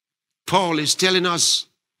 Paul is telling us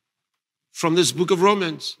from this book of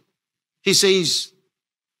Romans, he says,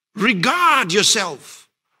 regard yourself.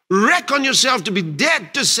 Reckon yourself to be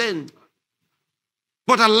dead to sin,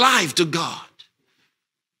 but alive to God.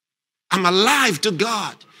 I'm alive to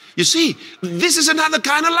God. You see, this is another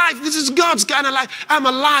kind of life. This is God's kind of life. I'm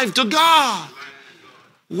alive to God.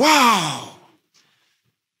 Wow.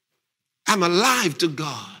 I'm alive to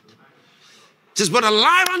God. It says, but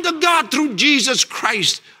alive unto God through Jesus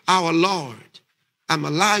Christ our Lord. I'm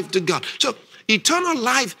alive to God. So eternal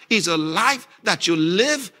life is a life that you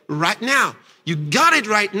live right now. You got it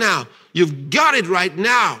right now. You've got it right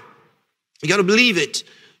now. You got to believe it.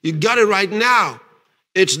 You got it right now.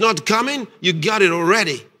 It's not coming. You got it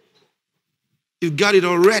already. You got it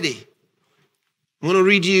already. I want to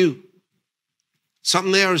read you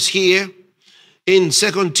something else here in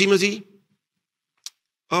 2 Timothy.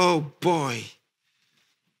 Oh boy.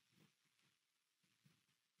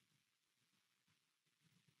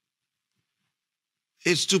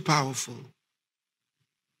 It's too powerful.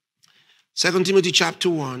 2 Timothy chapter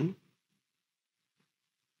 1.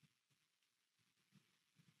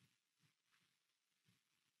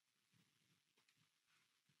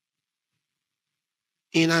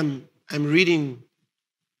 And I'm reading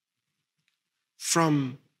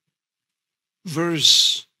from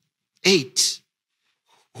verse 8.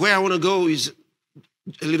 Where I want to go is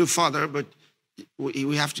a little farther, but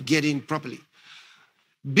we have to get in properly.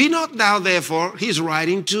 Be not thou therefore, he's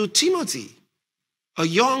writing to Timothy, a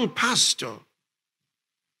young pastor,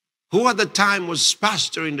 who at the time was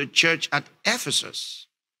pastor in the church at Ephesus.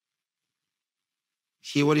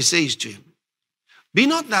 Hear what he says to him. Be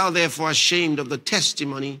not thou therefore ashamed of the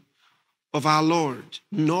testimony of our Lord,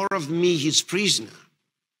 nor of me his prisoner,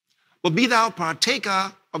 but be thou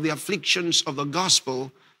partaker of the afflictions of the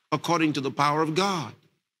gospel according to the power of God,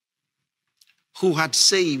 who had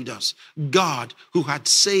saved us. God who had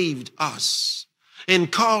saved us and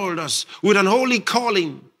called us with an holy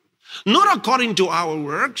calling, not according to our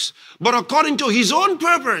works, but according to his own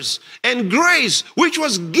purpose and grace, which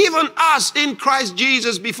was given us in Christ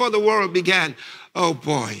Jesus before the world began. Oh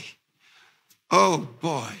boy. Oh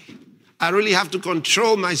boy. I really have to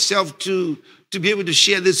control myself to be able to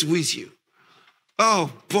share this with you.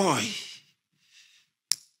 Oh boy.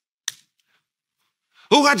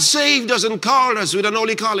 Who had saved us and called us with an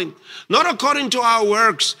holy calling, not according to our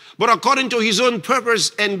works, but according to his own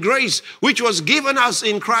purpose and grace, which was given us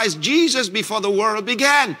in Christ Jesus before the world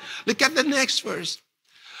began. Look at the next verse.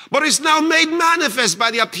 But it's now made manifest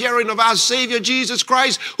by the appearing of our Savior Jesus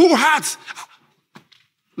Christ, who hath,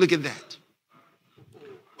 look at that,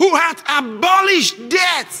 who hath abolished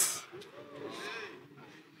death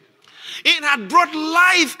and hath brought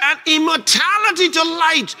life and immortality to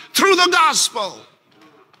light through the gospel.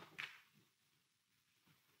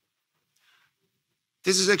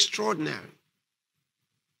 This is extraordinary.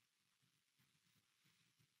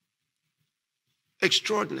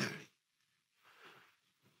 Extraordinary.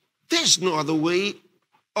 There's no other way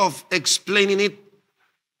of explaining it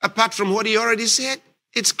apart from what he already said.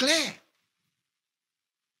 It's clear.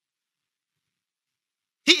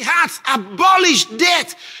 He hath abolished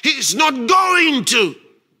death. He's not going to.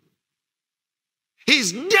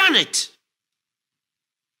 He's done it.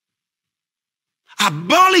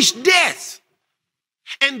 Abolished death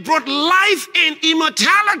and brought life and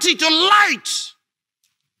immortality to light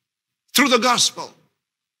through the gospel.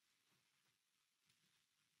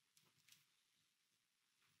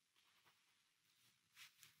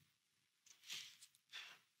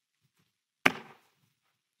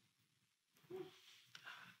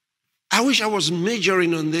 I wish I was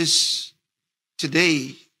majoring on this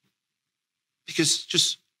today because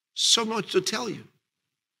just so much to tell you.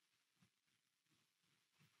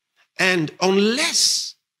 And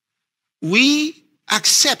unless we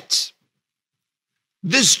accept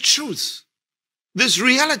this truth, this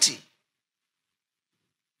reality,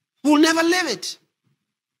 we'll never live it.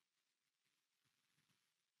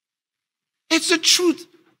 It's the truth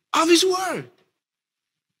of his word.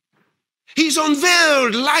 He's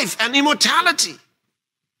unveiled life and immortality.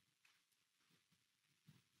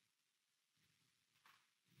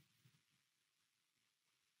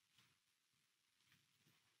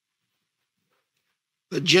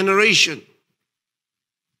 The generation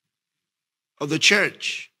of the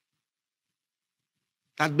church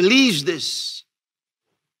that believes this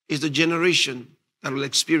is the generation that will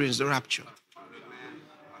experience the rapture.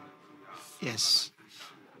 Yes.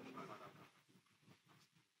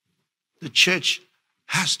 The church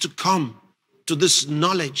has to come to this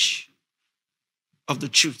knowledge of the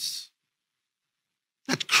truth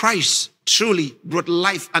that Christ truly brought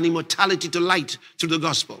life and immortality to light through the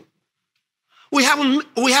gospel. We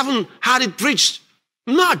haven't had it preached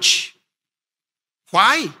much.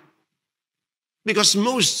 Why? Because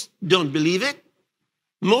most don't believe it.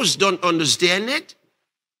 Most don't understand it.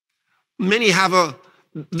 Many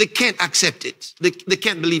they can't accept it. They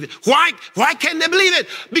can't believe it. Why can't they believe it?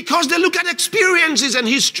 Because they look at experiences and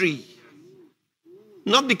history.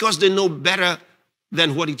 Not because they know better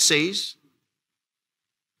than what it says.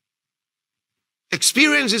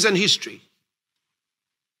 Experiences and history.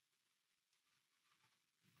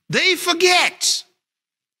 They forget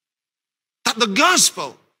that the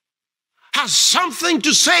gospel has something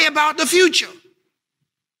to say about the future.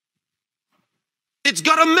 It's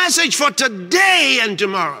got a message for today and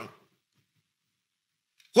tomorrow.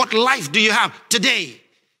 What life do you have today?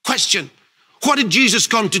 Question. What did Jesus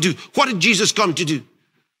come to do? What did Jesus come to do?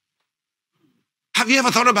 Have you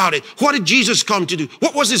ever thought about it? What did Jesus come to do?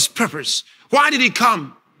 What was his purpose? Why did he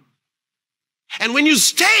come? And when you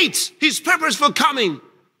state his purpose for coming,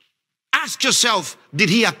 ask yourself, did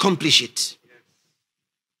he accomplish it?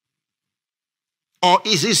 Or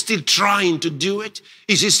is he still trying to do it?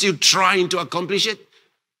 Is he still trying to accomplish it?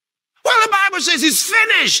 Well, the Bible says he's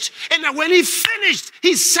finished. And that when he finished,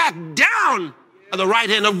 he sat down at the right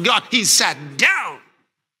hand of God. He sat down.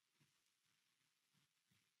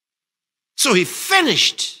 So he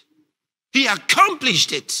finished. He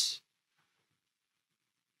accomplished it.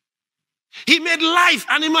 He made life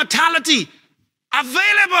and immortality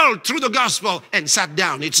available through the gospel and sat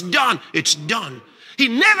down. It's done. It's done. He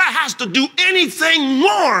never has to do anything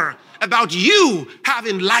more about you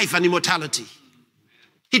having life and immortality.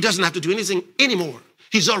 He doesn't have to do anything anymore.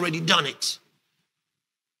 He's already done it.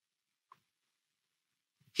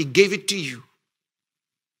 He gave it to you.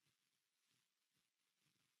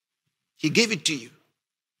 He gave it to you.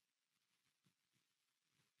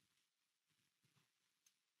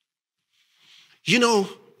 You know,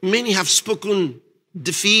 many have spoken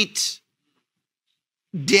defeat,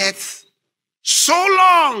 death, so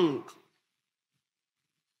long.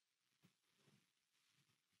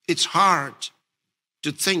 It's hard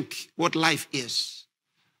to think what life is.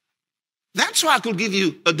 That's why I could give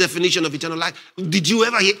you a definition of eternal life. Did you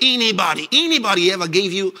ever hear anybody ever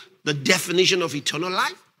gave you the definition of eternal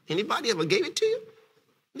life? Anybody ever gave it to you?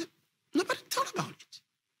 Nobody thought about it.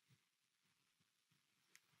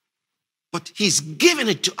 But he's given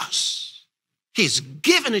it to us. He's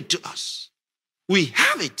given it to us. We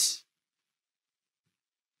have it.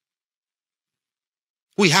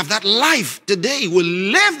 We have that life today. We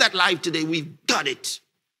live that life today. We've got it.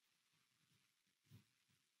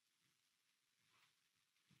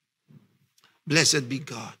 Blessed be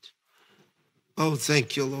God. Oh,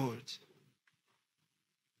 thank you, Lord.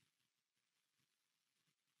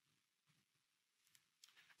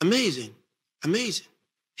 Amazing. Amazing.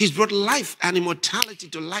 He's brought life and immortality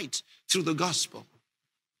to light through the gospel.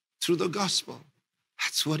 Through the gospel.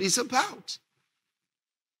 That's what it's about.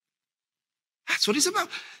 That's what it's about.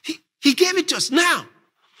 He gave it to us. Now,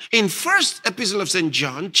 in first epistle of St.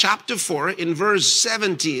 John, chapter 4, in verse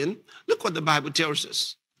 17, look what the Bible tells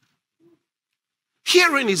us.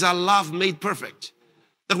 Herein is our love made perfect,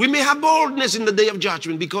 that we may have boldness in the day of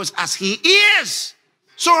judgment, because as he is,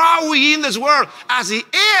 so are we in this world. As he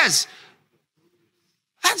is.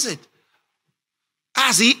 That's it.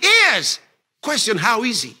 As he is. Question, how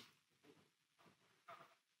is he?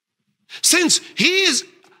 Since he is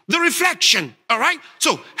the reflection, all right?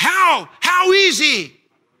 So how is he?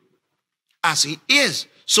 As he is,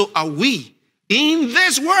 so are we in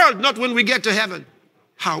this world, not when we get to heaven.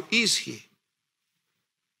 How is he?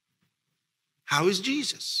 How is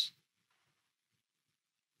Jesus?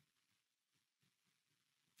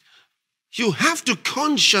 You have to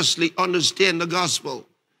consciously understand the gospel.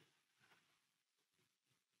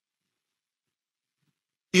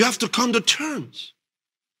 You have to come to terms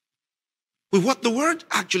with what the word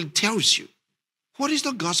actually tells you. What is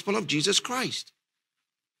the gospel of Jesus Christ?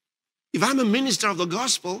 If I'm a minister of the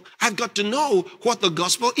gospel, I've got to know what the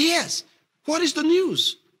gospel is. What is the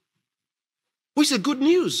news? What is the good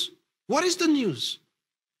news? What is the news?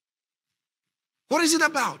 What is it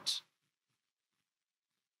about?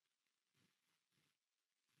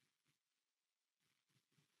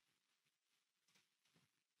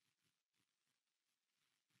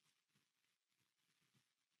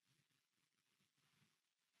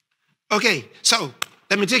 Okay, so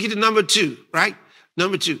let me take you to number 2, right?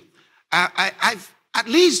 Number 2. I've at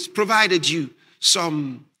least provided you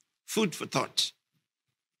some food for thought.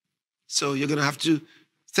 So you're going to have to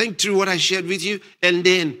think through what I shared with you and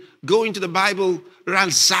then go into the Bible,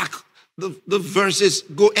 ransack the verses,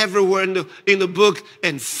 go everywhere in the book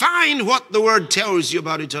and find what the word tells you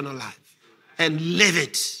about eternal life and live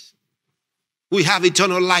it. We have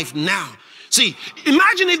eternal life now. See,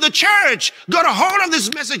 imagine if the church got a hold of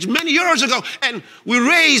this message many years ago and we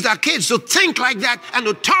raised our kids to think like that and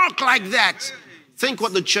to talk like that. Think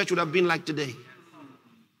what the church would have been like today.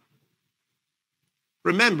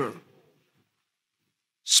 Remember,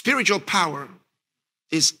 spiritual power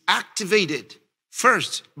is activated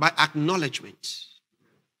first by acknowledgement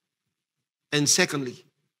and secondly,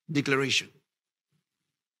 declaration.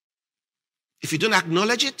 If you don't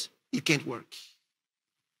acknowledge it, it can't work.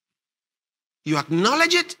 You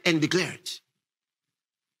acknowledge it and declare it.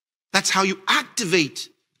 That's how you activate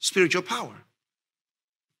spiritual power.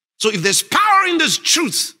 So if there's power in this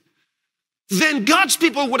truth, then God's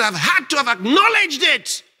people would have had to have acknowledged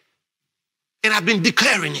it and have been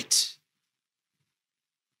declaring it.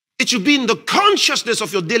 It should be in the consciousness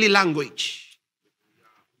of your daily language.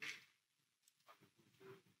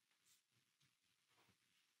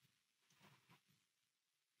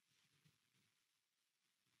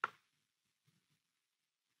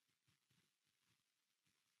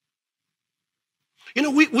 You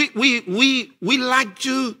know, we like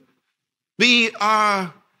to be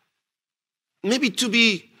maybe to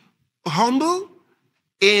be humble,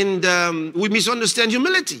 and we misunderstand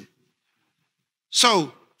humility.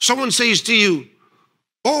 So someone says to you,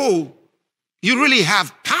 oh, you really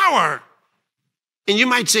have power. And you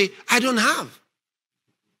might say, I don't have.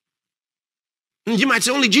 And you might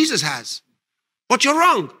say, only Jesus has. But you're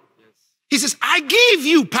wrong. He says, I gave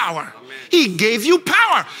you power. Amen. He gave you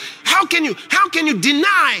power. How can you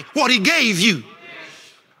deny what he gave you?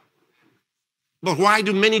 But why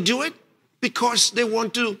do many do it? Because they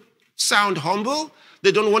want to sound humble.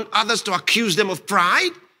 They don't want others to accuse them of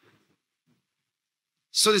pride.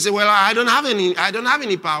 So they say, well, I don't have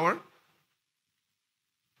any power.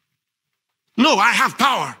 No, I have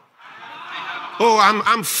power. Oh,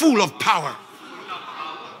 I'm full of power.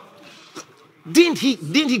 Didn't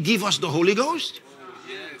he give us the Holy Ghost?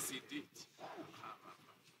 Yes, he did.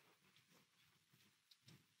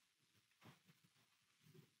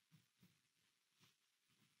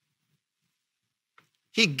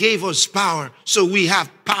 He gave us power, so we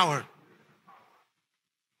have power.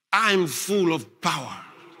 I'm full of power.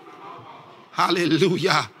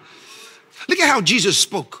 Hallelujah. Look at how Jesus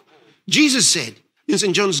spoke. Jesus said in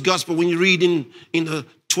St. John's Gospel, when you read in the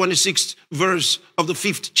 26th verse of the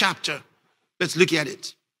 5th chapter, let's look at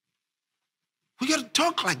it. We got to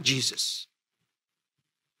talk like Jesus.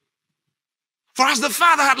 For as the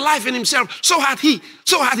Father had life in himself, so hath he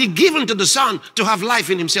given to the Son to have life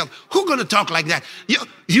in himself. Who's going to talk like that?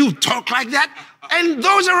 You talk like that? And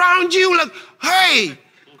those around you, like, hey,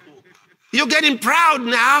 you're getting proud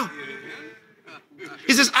now.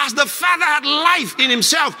 He says, as the Father had life in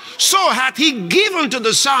himself, so hath he given to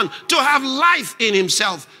the Son to have life in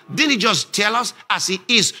himself. Didn't he just tell us as he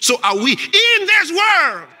is, so are we in this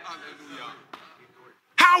world?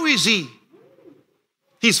 How is he?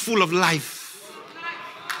 He's full of life.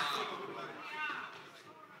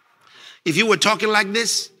 If you were talking like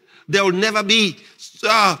this, there will never be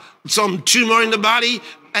some tumor in the body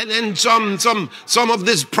and then some of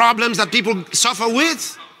these problems that people suffer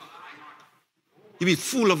with. You'll be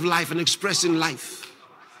full of life and expressing life.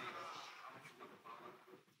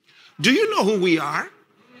 Do you know who we are?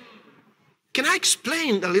 Can I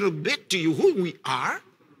explain a little bit to you who we are?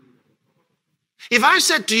 If I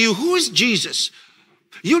said to you, who is Jesus?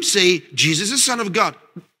 You'd say, Jesus is the Son of God.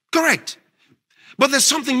 Correct. But there's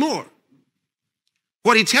something more.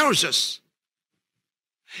 What he tells us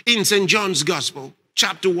in St. John's Gospel,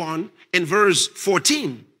 chapter 1 and verse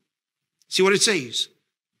 14. See what it says?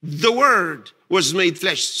 The Word was made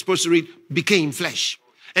flesh. Supposed to read, became flesh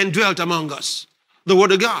and dwelt among us. The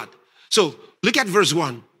Word of God. So look at verse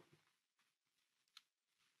 1.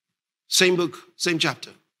 Same book, same chapter.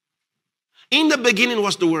 In the beginning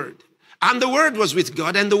was the Word, and the Word was with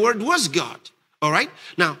God, and the Word was God. All right?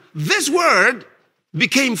 Now, this Word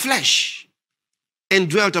became flesh and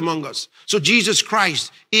dwelt among us. So Jesus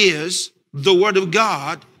Christ is the Word of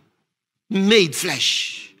God made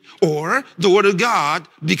flesh, or the Word of God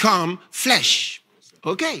become flesh.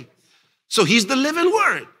 Okay. So he's the living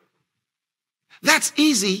Word. That's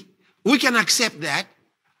easy. We can accept that.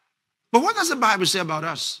 But what does the Bible say about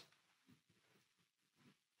us?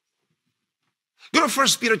 Go to 1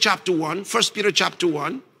 Peter chapter 1, 1 Peter chapter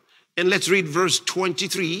 1, and let's read verse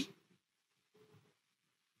 23.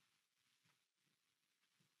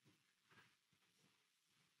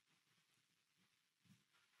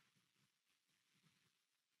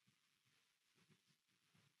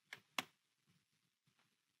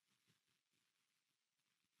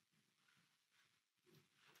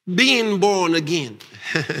 Being born again,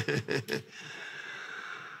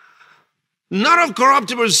 not of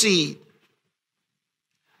corruptible seed,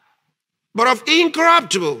 but of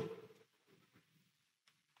incorruptible,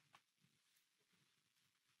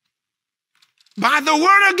 by the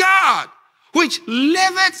word of God, which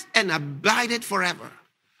liveth and abideth forever.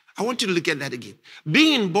 I want you to look at that again.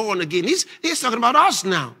 Being born again. He's talking about us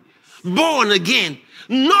now. Born again,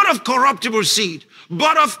 not of corruptible seed,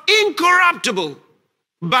 but of incorruptible,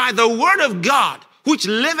 by the word of God, which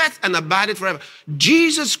liveth and abideth forever.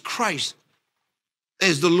 Jesus Christ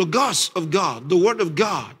is the Logos of God, the word of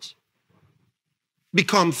God.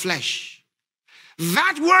 become flesh.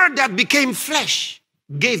 That word that became flesh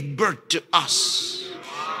gave birth to us.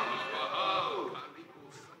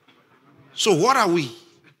 So what are we?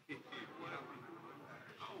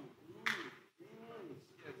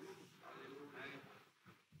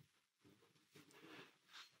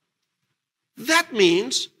 That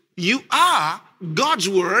means you are God's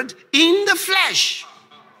word in the flesh.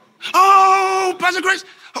 Oh, Pastor Grace,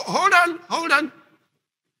 hold on.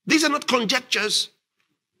 These are not conjectures.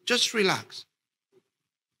 Just relax.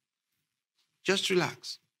 Just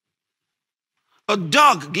relax. A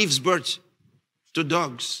dog gives birth to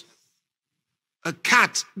dogs. A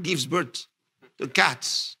cat gives birth to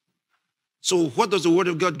cats. So what does the word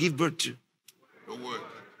of God give birth to? The word.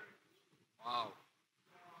 Wow.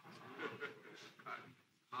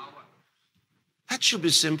 That should be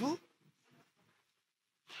simple.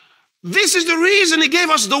 This is the reason he gave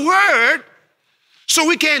us the word, so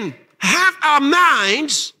we can have our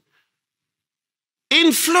minds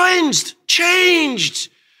influenced, changed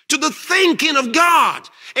to the thinking of God,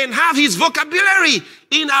 and have his vocabulary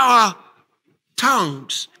in our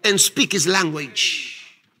tongues and speak his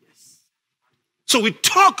language. So we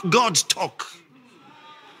talk God's talk.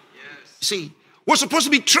 See, we're supposed to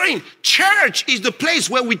be trained. Church is the place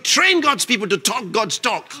where we train God's people to talk God's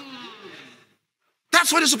talk.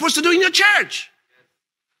 That's what you're supposed to do in your church.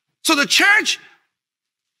 So the church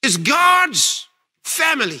is God's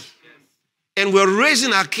family. And we're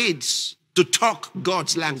raising our kids to talk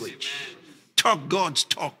God's language. Talk God's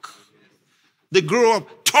talk. They grow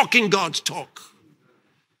up talking God's talk.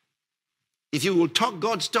 If you will talk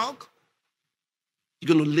God's talk,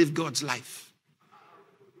 you're going to live God's life.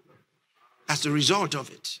 That's the result of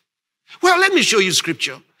it. Well, let me show you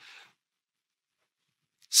scripture.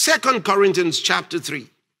 2 Corinthians chapter 3.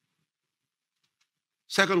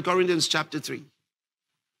 2 Corinthians chapter 3.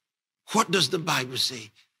 What does the Bible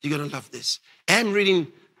say? You're going to love this. I'm going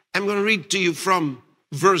to read to you from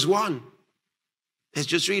verse 1. Let's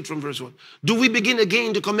just read from verse 1. Do we begin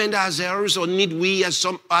again to commend ourselves, or need we, as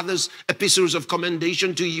some others, epistles of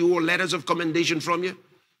commendation to you, or letters of commendation from you?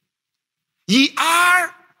 Ye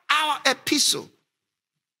are our epistle.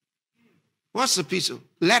 What's epistle?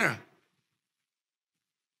 Letter.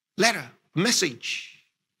 Letter. Message.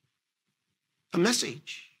 A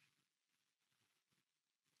message.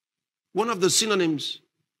 One of the synonyms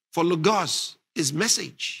for logos is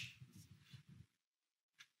message.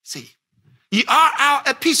 See, ye are our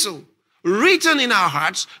epistle, written in our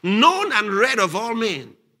hearts, known and read of all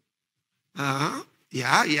men.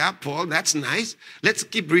 Yeah, Paul, that's nice. Let's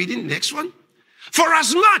keep reading. Next one. For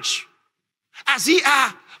as much as ye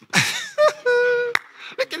are,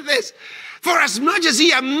 look at this. For as much as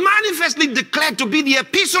ye are manifestly declared to be the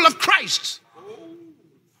epistle of Christ,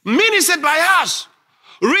 ministered by us,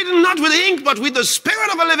 written not with ink, but with the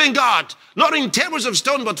Spirit of a living God, not in tables of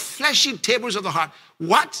stone, but fleshy tables of the heart.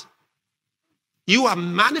 What? You are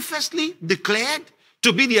manifestly declared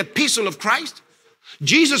to be the epistle of Christ?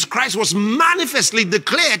 Jesus Christ was manifestly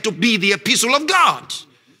declared to be the epistle of God.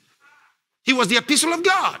 He was the epistle of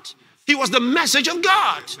God. He was the message of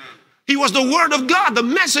God. He was the word of God, the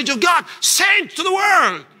message of God sent to the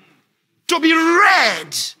world to be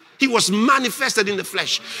read. He was manifested in the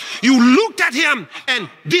flesh. You looked at him and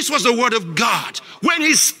this was the word of God. When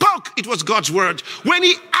he spoke, it was God's word. When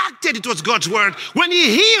he acted, it was God's word. When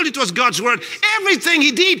he healed, it was God's word. Everything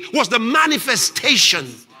he did was the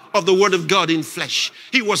manifestation of the word of God in flesh.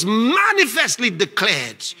 He was manifestly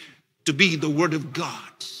declared to be the word of God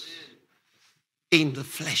in the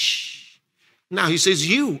flesh. Now he says,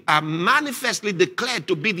 you are manifestly declared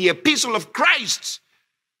to be the epistle of Christ.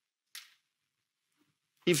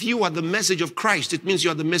 If you are the message of Christ, it means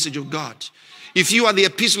you are the message of God. If you are the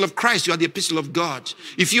epistle of Christ, you are the epistle of God.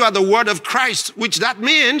 If you are the word of Christ, which that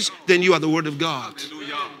means, then you are the word of God.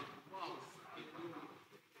 Hallelujah.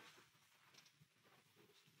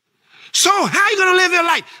 So how are you going to live your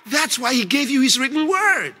life? That's why he gave you his written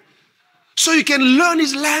word. So you can learn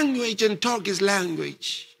his language and talk his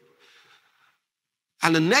language.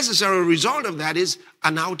 And the necessary result of that is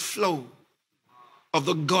an outflow of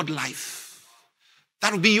the God life.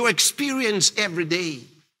 That will be your experience every day,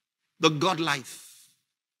 the God life.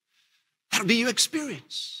 That will be your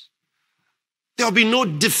experience. There will be no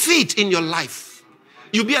defeat in your life.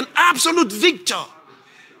 You'll be an absolute victor.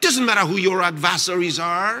 Doesn't matter who your adversaries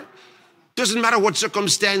are. Doesn't matter what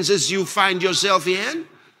circumstances you find yourself in.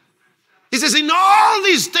 He says, in all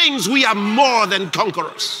these things we are more than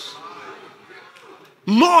conquerors.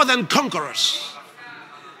 More than conquerors.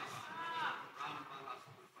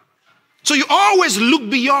 So you always look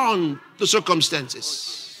beyond the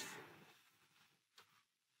circumstances.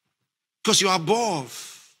 Because you are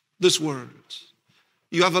above this world.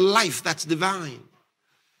 You have a life that's divine.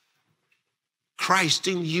 Christ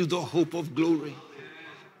in you, the hope of glory.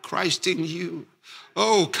 Christ in you.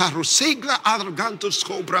 Oh, carosegla argantos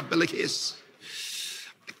cobra belekis.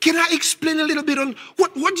 Can I explain a little bit on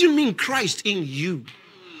what do you mean Christ in you?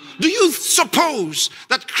 Do you suppose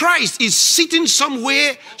that Christ is sitting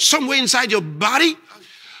somewhere inside your body?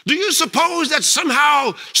 Do you suppose that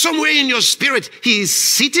somehow, somewhere in your spirit, he is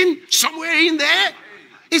sitting somewhere in there?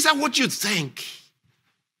 Is that what you think?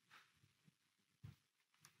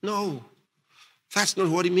 No, that's not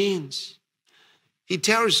what he means. He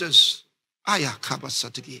tells us, he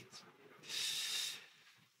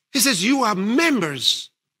says, you are members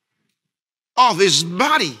of his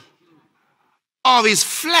body, of his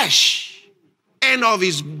flesh, and of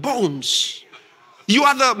his bones. You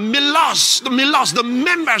are the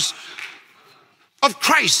members of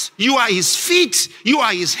Christ. You are his feet. You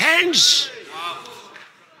are his hands.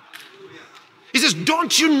 He says,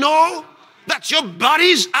 don't you know that your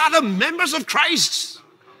bodies are the members of Christ?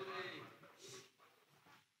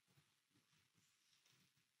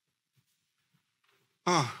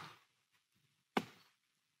 Oh.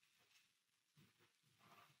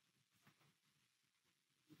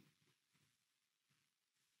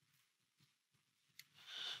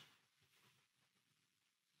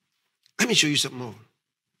 Let me show you something more.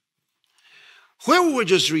 Where we were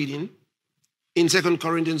just reading in 2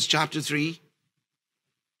 Corinthians chapter 3,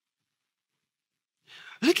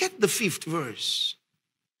 look at the 5th verse.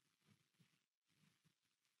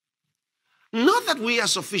 Not that we are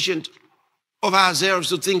sufficient of ourselves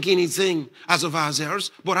to think anything as of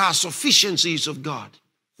ourselves, but our sufficiency is of God.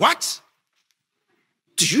 What?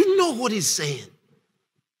 Do you know what he's saying?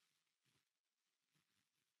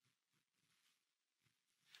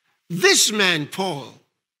 This man, Paul,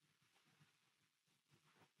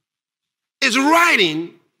 is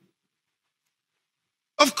writing,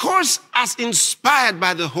 of course, as inspired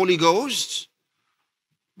by the Holy Ghost,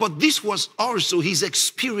 but this was also his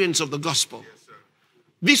experience of the gospel.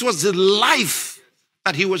 This was the life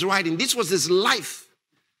that he was writing. This was his life.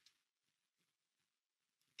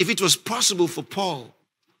 If it was possible for Paul,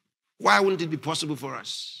 why wouldn't it be possible for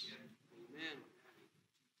us?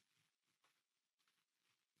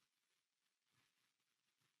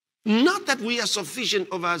 Not that we are sufficient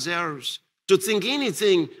of ourselves to think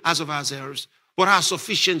anything as of ourselves, but our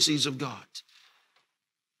sufficiency is of God.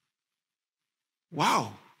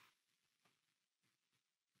 Wow.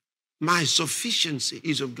 My sufficiency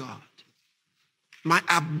is of God. My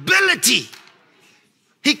ability,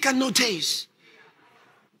 he cannot taste.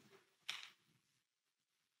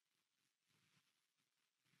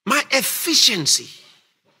 My efficiency.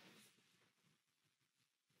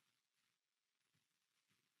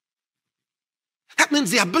 That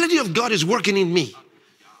means the ability of God is working in me.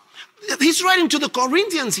 He's writing to the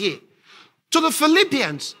Corinthians here, to the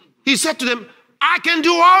Philippians. He said to them, I can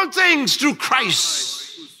do all things through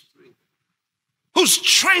Christ, who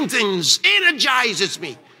strengthens, energizes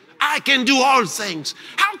me. I can do all things.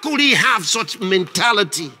 How could he have such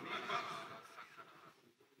mentality?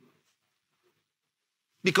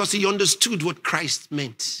 Because he understood what Christ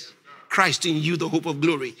meant. Christ in you, the hope of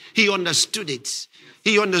glory. He understood it.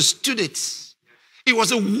 He understood it. It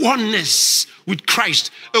was a oneness with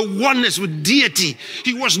Christ, a oneness with deity.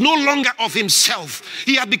 He was no longer of himself.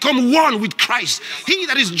 He had become one with Christ. He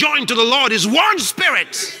that is joined to the Lord is one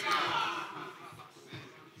spirit.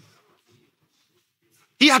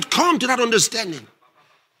 He had come to that understanding.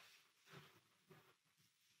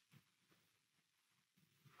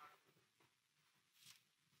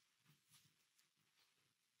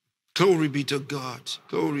 Glory be to God.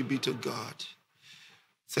 Glory be to God.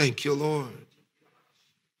 Thank you, Lord.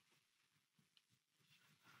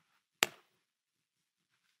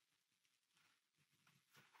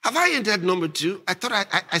 Have I entered number 2? I thought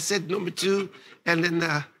I said number 2, and then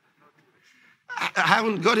I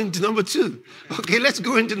haven't got into number 2. Okay, let's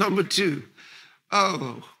go into number 2.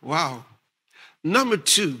 Oh, wow. Number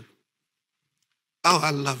 2. Oh, I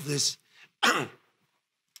love this.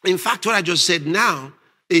 In fact, what I just said now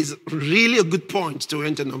is really a good point to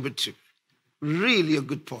enter number 2. Really a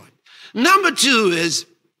good point. Number 2 is,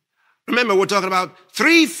 remember, we're talking about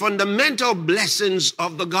 3 fundamental blessings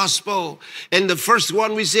of the gospel. And the first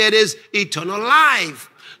one we said is eternal life.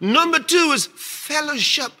 Number 2 is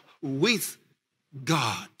fellowship with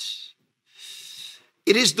God.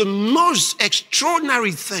 It is the most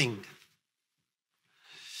extraordinary thing.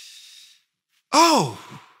 Oh,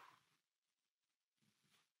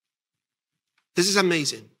 this is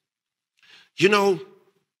amazing. You know,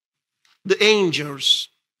 the angels,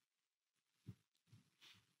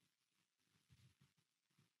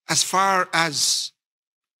 as far as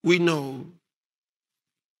we know,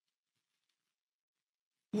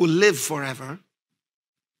 will live forever.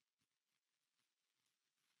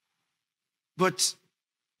 But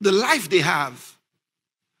the life they have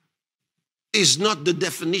is not the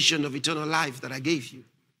definition of eternal life that I gave you.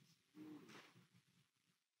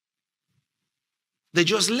 They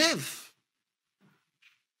just live.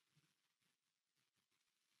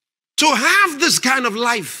 To have this kind of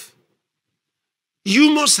life,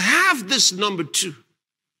 you must have this number 2.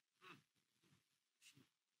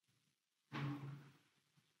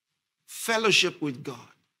 Fellowship with God.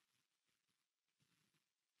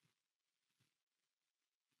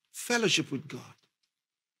 Fellowship with God.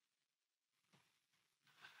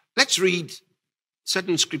 Let's read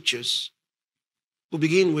certain scriptures. We'll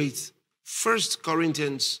begin with 1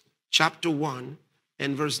 Corinthians chapter 1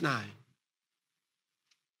 and verse 9.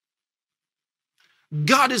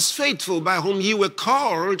 God is faithful, by whom you were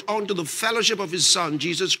called unto the fellowship of his Son,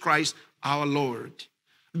 Jesus Christ our Lord.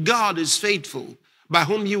 God is faithful, by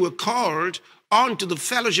whom you were called unto the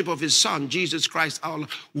fellowship of his Son, Jesus Christ our Lord.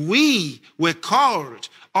 We were called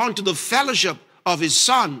unto the fellowship of his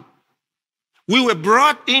Son. We were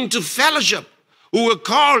brought into fellowship. We were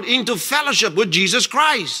called into fellowship with Jesus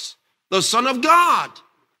Christ, the Son of God.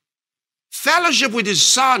 Fellowship with his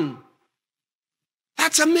Son.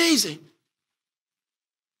 That's amazing.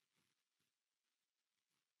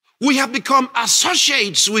 We have become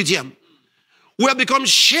associates with him. We have become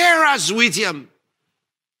sharers with him.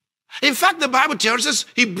 In fact, the Bible tells us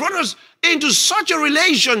he brought us into such a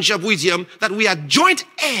relationship with him that we are joint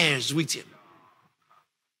heirs with him.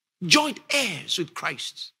 Joint heirs with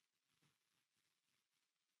Christ.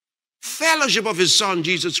 Fellowship of his Son,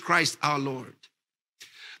 Jesus Christ our Lord.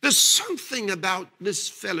 There's something about this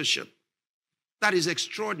fellowship that is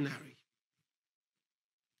extraordinary.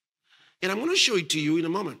 And I'm going to show it to you in a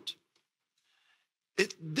moment.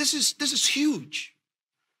 This is huge.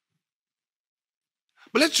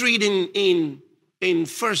 But let's read in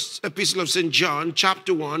First Epistle of St. John,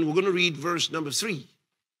 chapter 1. We're going to read verse number 3.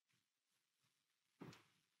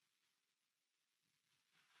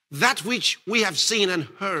 That which we have seen and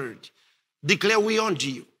heard, declare we unto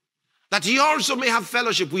you, that ye also may have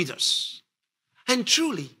fellowship with us. And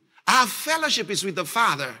truly, our fellowship is with the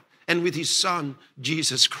Father and with his Son,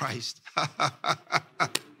 Jesus Christ.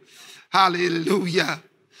 Hallelujah.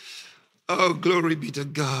 Oh, glory be to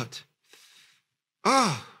God.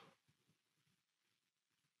 Oh.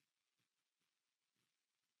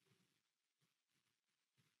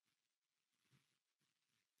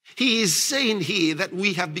 He is saying here that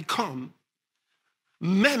we have become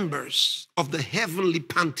members of the heavenly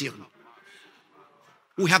pantheon.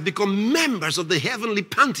 We have become members of the heavenly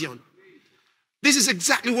pantheon. This is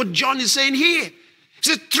exactly what John is saying here. He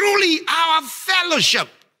said, truly our fellowship,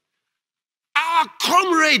 our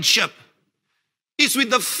comradeship is with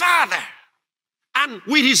the Father and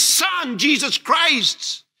with his Son, Jesus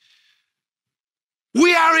Christ.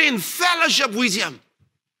 We are in fellowship with him.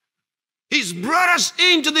 He's brought us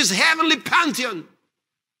into this heavenly pantheon.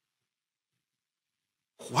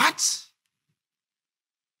 What?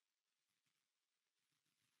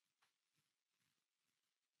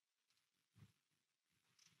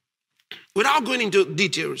 Without going into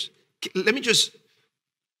details, let me just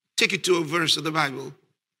take you to a verse of the Bible.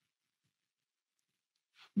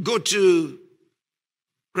 Go to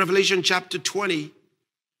Revelation chapter 20.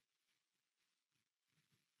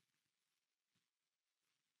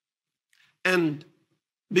 And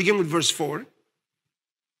begin with verse 4.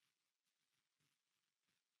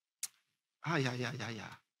 And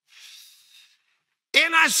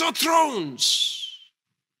I saw thrones,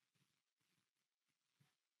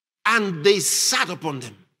 and they sat upon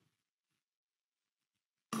them.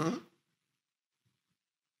 Huh?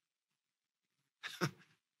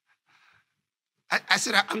 I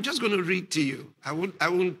said, I'm just going to read to you. I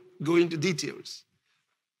won't go into details.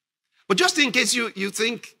 But just in case you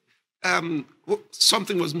think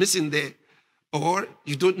something was missing there, or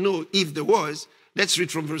you don't know if there was, let's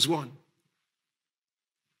read from verse 1.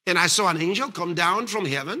 And I saw an angel come down from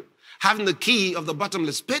heaven, having the key of the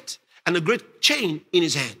bottomless pit and a great chain in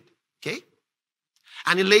his hand. Okay?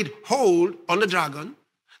 And he laid hold on the dragon,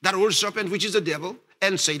 that old serpent which is the devil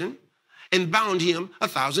and Satan, and bound him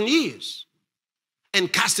 1,000 years,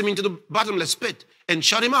 and cast him into the bottomless pit, and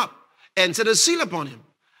shut him up, and set a seal upon him,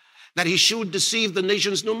 that he should deceive the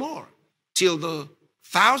nations no more, till the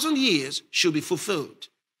 1,000 years should be fulfilled.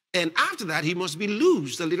 And after that, he must be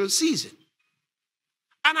loosed a little season.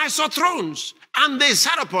 And I saw thrones, and they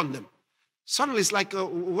sat upon them. Suddenly it's like,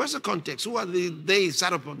 where's the context? Who are they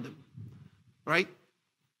sat upon them? Right?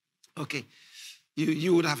 Okay.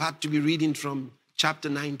 You would have had to be reading from chapter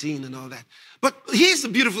 19 and all that. But here's the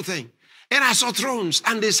beautiful thing. And I saw thrones,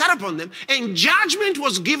 and they sat upon them, and judgment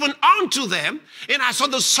was given unto them. And I saw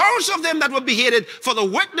the souls of them that were beheaded for the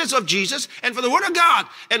witness of Jesus and for the word of God,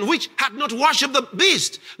 and which had not worshipped the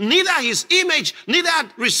beast, neither his image, neither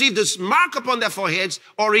had received his mark upon their foreheads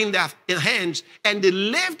or in their hands. And they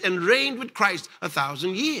lived and reigned with Christ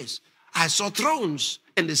 1,000 years. I saw thrones,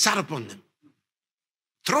 and they sat upon them.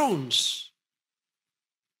 Thrones.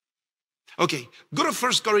 Okay, go to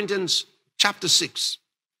 1 Corinthians chapter 6.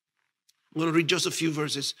 I'm going to read just a few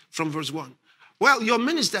verses from verse 1. Well, your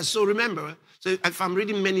minister, so remember, so if I'm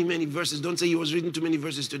reading many, many verses, don't say you was reading too many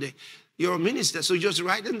verses today. You're a minister, so just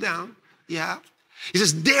write them down. Yeah. He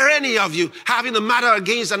says, dare any of you, having a matter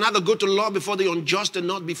against another, go to law before the unjust and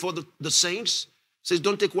not before the saints? He says,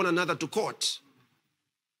 don't take one another to court.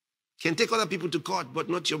 Can take other people to court, but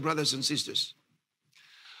not your brothers and sisters.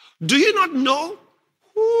 Do you not know?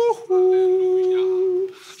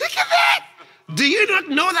 Look at that. Do you not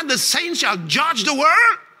know that the saints shall judge the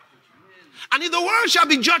world? And if the world shall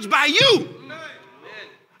be judged by you,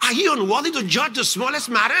 are you unworthy to judge the smallest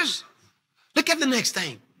matters? Look at the next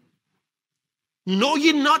thing. Know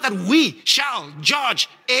ye not that we shall judge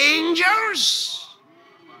angels?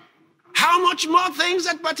 How much more things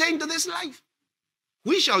that pertain to this life?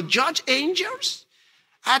 We shall judge angels?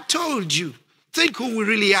 I told you. Think who we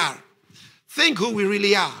really are. Think who we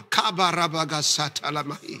really are.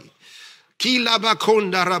 Kabarabagasatalamahi.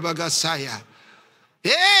 Kilabakonda rabagasaya.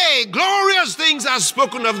 Hey, glorious things are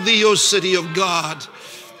spoken of thee, O city of God.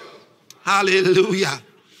 Hallelujah.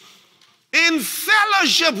 In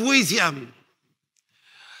fellowship with him.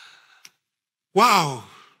 Wow.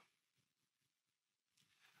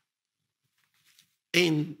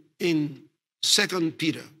 In 2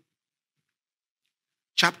 Peter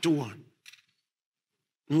chapter 1.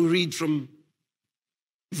 We read from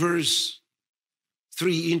verse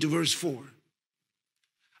 3 into verse 4.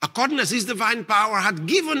 According as his divine power had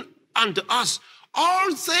given unto us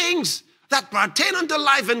all things that pertain unto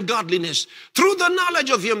life and godliness, through the knowledge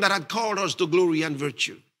of him that had called us to glory and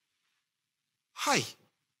virtue. Hi.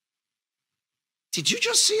 Did you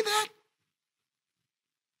just see that?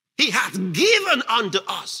 He hath given unto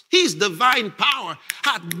us. His divine power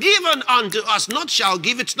hath given unto us. Not shall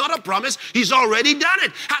give. It's not a promise. He's already done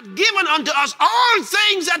it. Hath given unto us all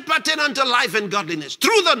things that pertain unto life and godliness,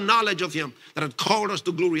 through the knowledge of him that had called us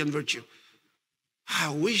to glory and virtue.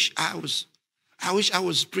 I wish I was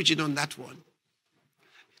preaching on that one.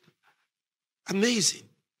 Amazing.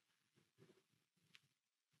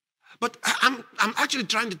 But I'm actually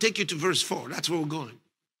trying to take you to verse 4. That's where we're going.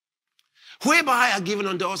 Whereby are given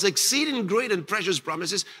unto us exceeding great and precious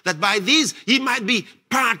promises, that by these ye might be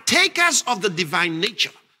partakers of the divine nature.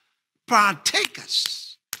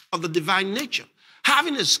 Partakers of the divine nature.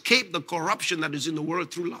 Having escaped the corruption that is in the world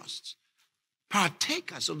through lusts.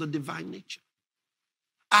 Partakers of the divine nature.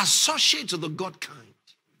 Associates of the God kind.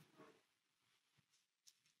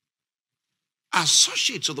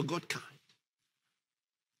 Associates of the God kind.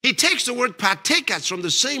 He takes the word partakers from the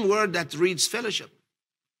same word that reads fellowship.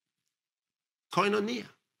 Koinonia.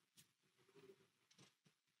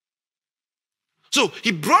 So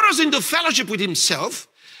he brought us into fellowship with himself.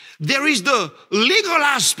 There is the legal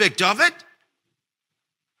aspect of it,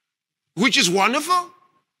 which is wonderful.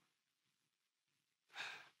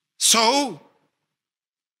 So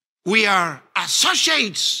we are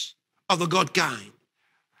associates of the God kind.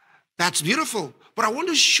 That's beautiful. But I want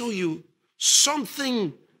to show you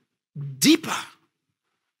something deeper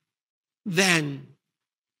than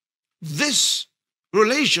this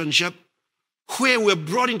relationship, where we're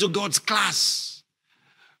brought into God's class,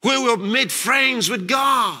 where we're made friends with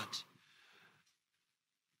God. It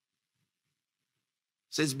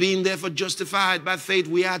says, being therefore justified by faith,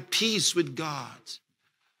 we are at peace with God.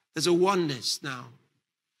 There's a oneness now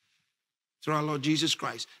through our Lord Jesus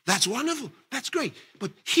Christ. That's wonderful. That's great.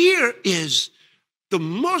 But here is the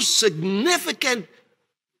most significant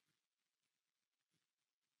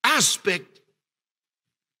aspect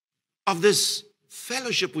of this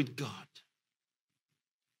fellowship with God.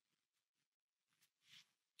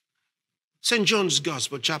 St. John's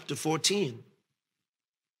Gospel, chapter 14.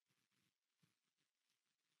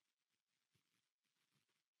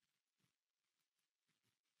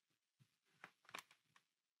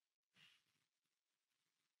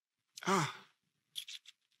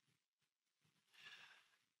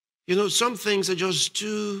 You know, some things are just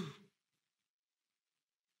too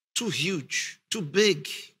huge, too big.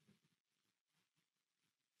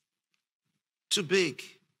 Too big.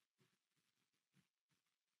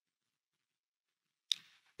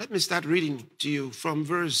 Let me start reading to you from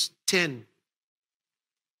verse 10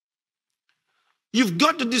 You've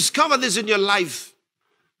got to discover this in your life.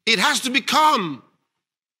 It has to become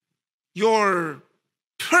your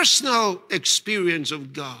personal experience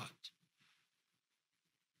of God.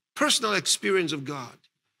 Personal experience of God.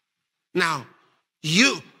 Now,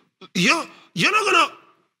 you're not going to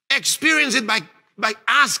experience it by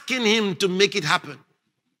asking him to make it happen.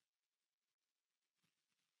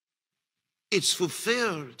 It's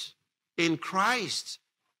fulfilled in Christ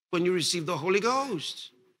when you receive the Holy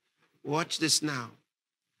Ghost. Watch this now.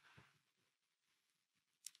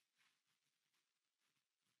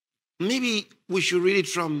 Maybe we should read it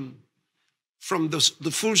from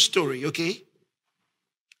the full story, okay?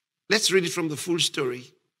 Let's read it from the full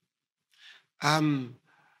story.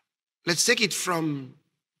 Let's take it from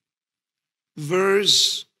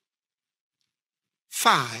verse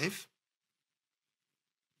 5.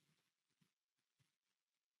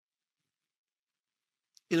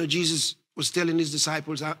 You know, Jesus was telling his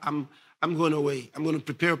disciples, I'm going away. I'm going to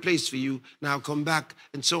prepare a place for you. Now come back,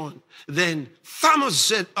 and so on. Then Thomas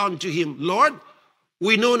said unto him, Lord,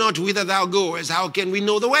 we know not whither thou goest. How can we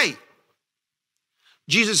know the way?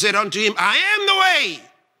 Jesus said unto him, I am the way.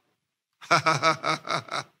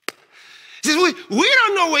 He says, we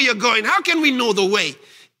don't know where you're going. How can we know the way?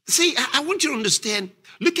 See, I want you to understand.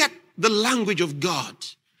 Look at the language of God.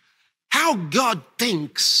 How God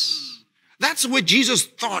thinks. That's the way Jesus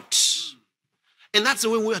thought. And that's the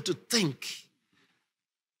way we are to think.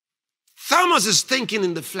 Thomas is thinking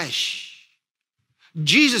in the flesh.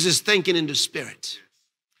 Jesus is thinking in the spirit.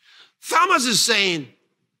 Thomas is saying,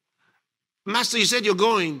 Master, you said you're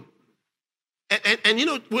going. And you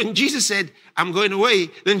know, when Jesus said, I'm going away,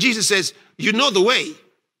 then Jesus says, you know the way.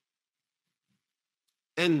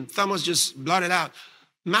 And Thomas just blurted out,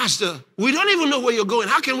 Master, we don't even know where you're going.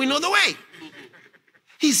 How can we know the way?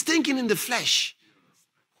 He's thinking in the flesh.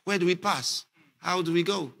 Where do we pass? How do we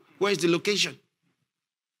go? Where's the location?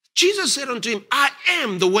 Jesus said unto him, I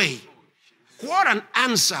am the way. What an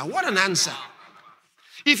answer. What an answer.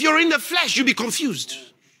 If you're in the flesh, you'll be confused.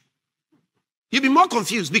 You'll be more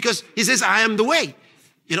confused because he says, I am the way.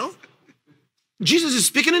 You know? Jesus is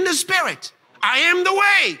speaking in the spirit. I am the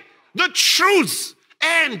way, the truth,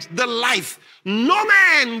 and the life. No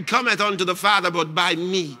man cometh unto the Father but by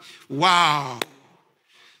me. Wow.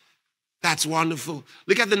 That's wonderful.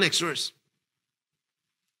 Look at the next verse.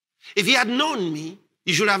 If he had known me,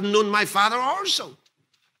 you should have known my Father also.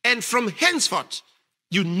 And from henceforth,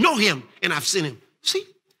 you know him and have seen him. See?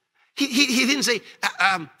 He didn't say,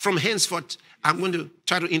 from henceforth, I'm going to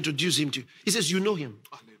try to introduce him to you. He says, you know him.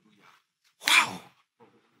 Wow.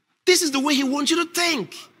 This is the way he wants you to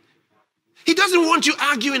think. He doesn't want you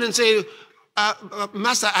arguing and say,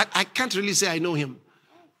 Master, I can't really say I know him.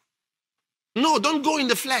 No, don't go in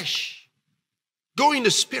the flesh. Go in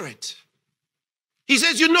the spirit. He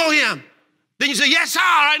says, you know him. Then you say, yes, sir,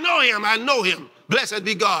 I know him. I know him. Blessed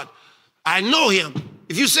be God. I know him.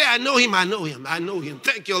 If you say, I know him, I know him. I know him.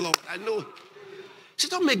 Thank you, Lord. I know him. He says,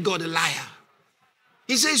 don't make God a liar.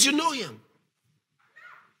 He says, you know him.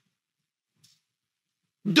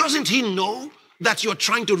 Doesn't he know that you're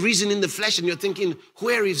trying to reason in the flesh and you're thinking,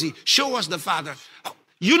 where is he? Show us the Father.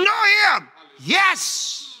 You know him.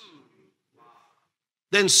 Yes.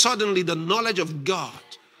 Then suddenly the knowledge of God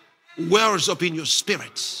wells up in your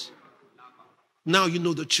spirit. Now you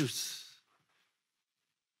know the truth.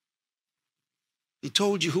 He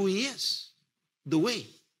told you who he is, the way,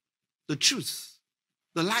 the truth,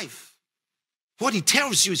 the life. What he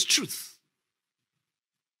tells you is truth.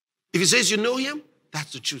 If he says you know him,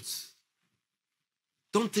 that's the truth.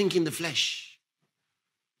 Don't think in the flesh.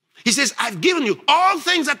 He says, I've given you all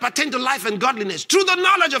things that pertain to life and godliness through the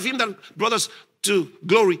knowledge of him that brought us to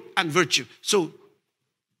glory and virtue. So,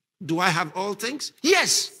 do I have all things?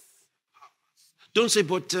 Yes. Don't say,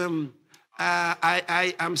 but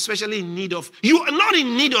I am especially in need of. You are not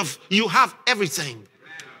in need of, you have everything.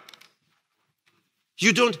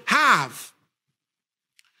 You don't have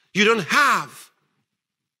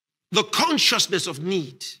the consciousness of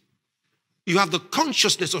need. You have the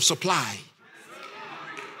consciousness of supply.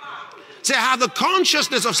 Say, I have the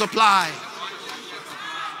consciousness of supply.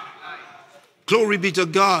 Glory be to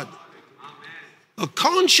God. A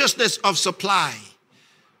consciousness of supply.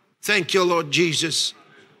 Thank you, Lord Jesus.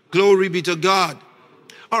 Glory be to God.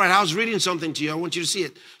 All right, I was reading something to you. I want you to see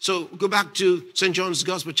it. So go back to St. John's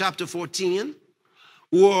Gospel, chapter 14,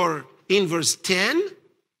 or in verse 10,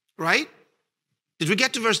 right? Did we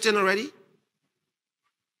get to verse 10 already?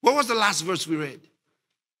 What was the last verse we read?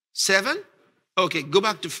 7? Okay, go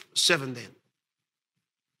back to 7 then.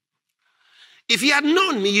 If you had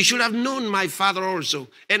known me, you should have known my Father also.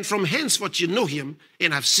 And from henceforth you know him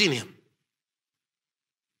and have seen him.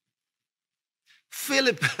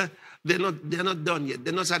 Philip, they're not done yet.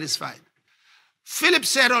 They're not satisfied. Philip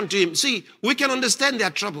said unto him, see, we can understand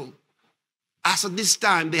their trouble. As at this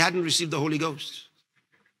time, they hadn't received the Holy Ghost.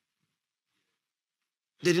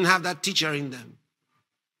 They didn't have that teacher in them.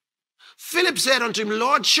 Philip said unto him,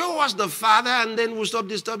 Lord, show us the Father, and then we'll stop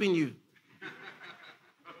disturbing you.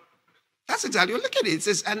 That's exactly what, look at it. It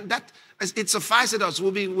says, and that it suffices us.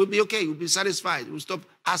 We'll be okay. We'll be satisfied. We'll stop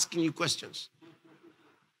asking you questions.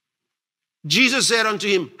 Jesus said unto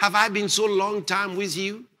him, have I been so long time with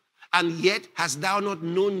you, and yet hast thou not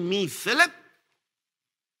known me, Philip?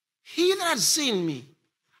 He that has seen me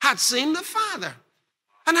hath seen the Father.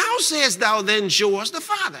 And how sayest thou then, show us the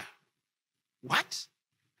Father? What?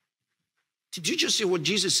 Did you just hear what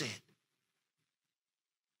Jesus said?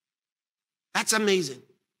 That's amazing.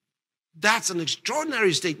 That's an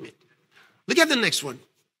extraordinary statement. Look at the next one.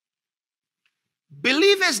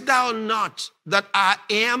 Believest thou not that I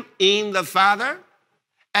am in the Father,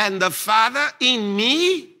 and the Father in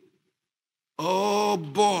me? Oh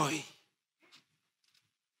boy.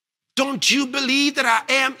 Don't you believe that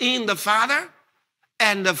I am in the Father,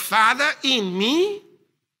 and the Father in me?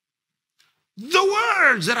 The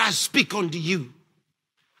words that I speak unto you,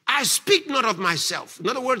 I speak not of myself. In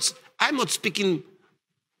other words, I'm not speaking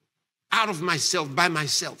out of myself, by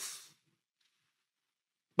myself.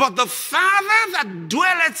 But the Father that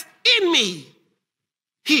dwelleth in me,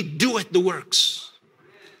 he doeth the works.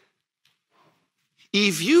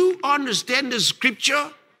 If you understand the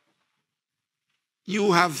scripture,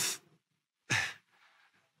 you have,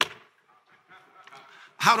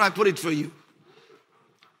 how do I put it for you?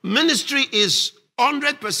 Ministry is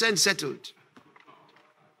 100% settled.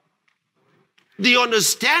 The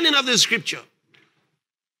understanding of the scripture,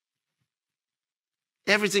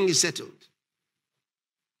 everything is settled.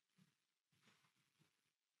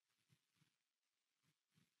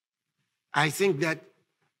 I think that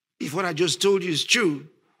if what I just told you is true,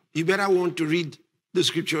 you better want to read the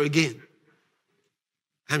scripture again.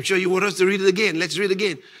 I'm sure you want us to read it again. Let's read it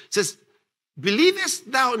again. It says, believest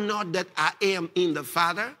thou not that I am in the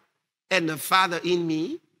Father, and the Father in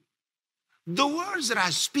me? The words that I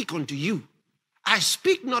speak unto you, I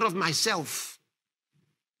speak not of myself,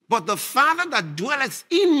 but the Father that dwelleth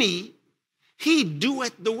in me, he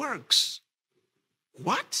doeth the works.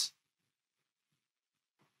 What?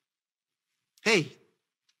 Hey,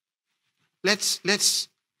 let's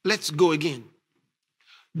go again.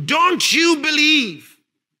 Don't you believe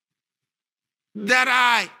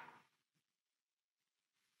that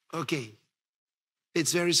okay,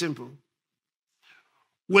 it's very simple.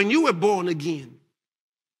 When you were born again,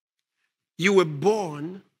 you were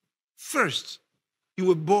born first. You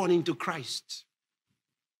were born into Christ.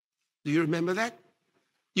 Do you remember that?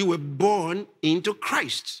 You were born into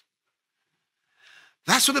Christ.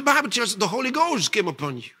 That's what the Bible tells us. The Holy Ghost came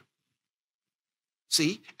upon you.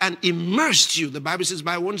 See? And immersed you. The Bible says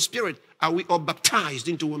by one Spirit are we all baptized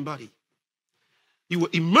into one body. You were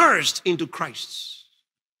immersed into Christ.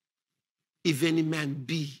 If any man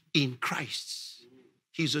be in Christ,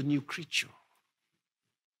 he's a new creature.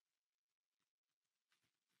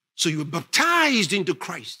 So you were baptized into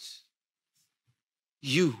Christ.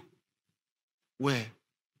 You were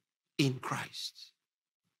in Christ.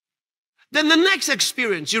 Then the next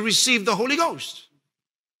experience, you receive the Holy Ghost.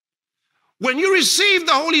 When you receive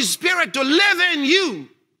the Holy Spirit to live in you,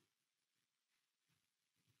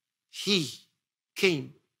 he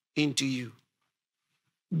came into you.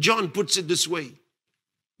 John puts it this way,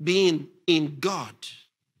 being in God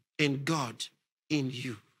and God in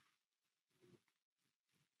you.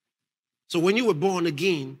 So when you were born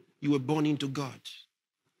again, you were born into God.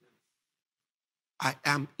 I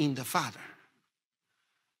am in the Father.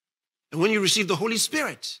 And when you receive the Holy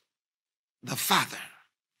Spirit, the Father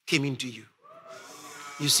came into you.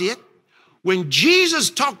 You see it? When Jesus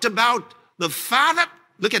talked about the Father,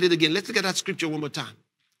 look at it again. Let's look at that scripture one more time.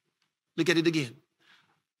 Look at it again.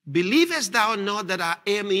 Believest thou not that I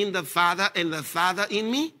am in the Father and the Father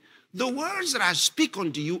in me? The words that I speak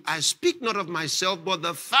unto you, I speak not of myself, but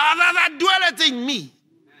the Father that dwelleth in me.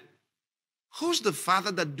 Who's the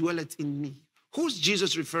Father that dwelleth in me? Who's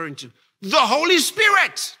Jesus referring to? The Holy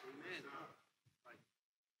Spirit.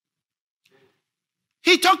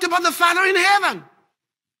 He talked about the Father in heaven.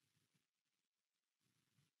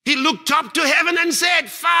 He looked up to heaven and said,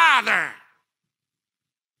 Father.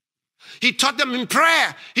 He taught them in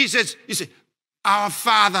prayer. He said, Our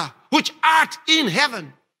Father, which art in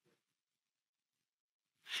heaven.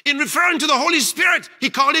 In referring to the Holy Spirit, he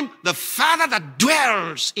called him the Father that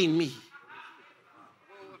dwells in me.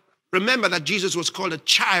 Remember that Jesus was called a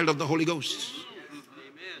child of the Holy Ghost.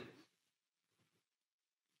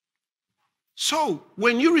 So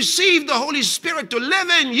when you receive the Holy Spirit to live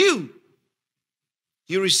in you,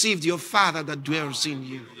 you received your Father that dwells in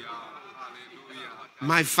you.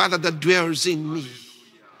 My Father that dwells in me,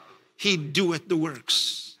 he doeth the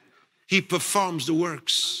works. He performs the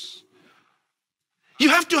works. You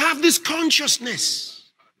have to have this consciousness.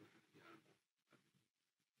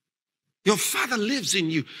 Your Father lives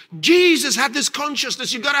in you. Jesus had this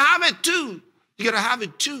consciousness. You got to have it too. You got to have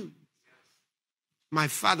it too. My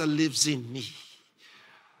Father lives in me.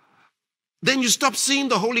 Then you stop seeing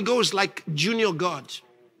the Holy Ghost like junior God.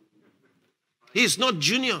 He's not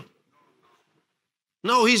junior.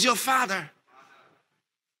 No, he's your Father.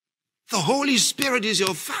 The Holy Spirit is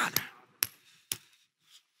your Father.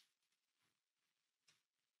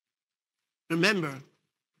 Remember,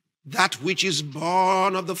 that which is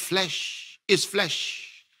born of the flesh is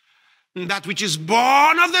flesh. And that which is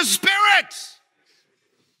born of the Spirit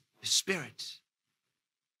is spirit.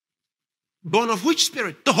 Born of which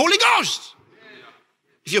Spirit? The Holy Ghost.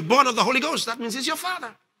 If you're born of the Holy Ghost, that means he's your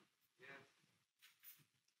Father.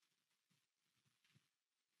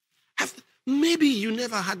 Maybe you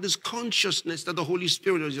never had this consciousness that the Holy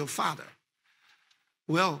Spirit was your Father.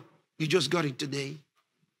 Well, you just got it today.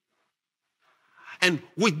 And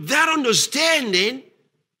with that understanding,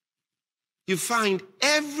 you find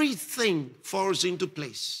everything falls into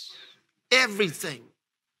place. Everything.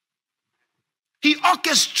 He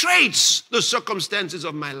orchestrates the circumstances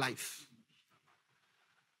of my life.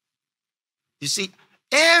 You see,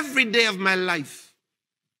 every day of my life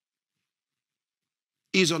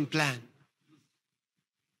is on plan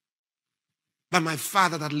by my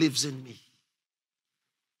Father that lives in me.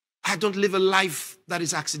 I don't live a life that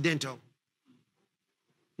is accidental.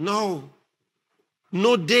 No.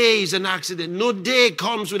 No day is an accident. No day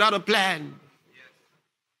comes without a plan.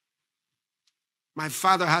 My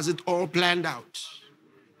Father has it all planned out.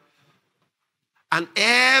 And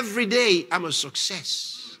every day I'm a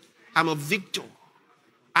success. I'm a victor.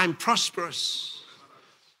 I'm prosperous.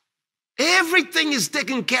 Everything is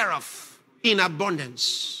taken care of in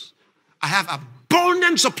abundance. I have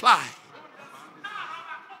abundant supply.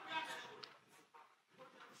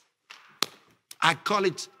 I call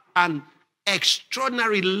it an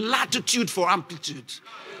extraordinary latitude for amplitude.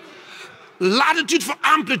 Latitude for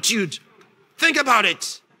amplitude. Think about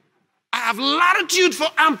it. I have latitude for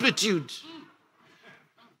amplitude.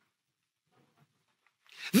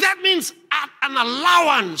 That means an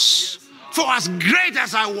allowance for as great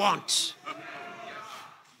as I want.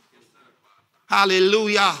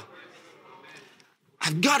 Hallelujah.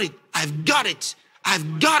 I've got it. I've got it.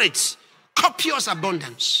 I've got it. Copious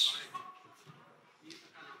abundance.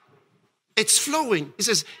 It's flowing. He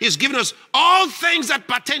says he's given us all things that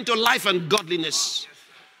pertain to life and godliness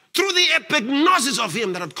through the epignosis of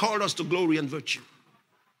him that had called us to glory and virtue.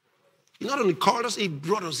 He not only called us, he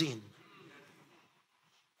brought us in.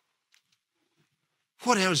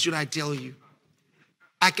 What else should I tell you?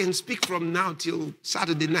 I can speak from now till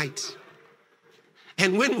Saturday night.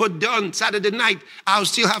 And when we're done Saturday night, I'll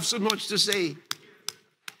still have so much to say.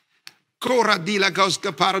 I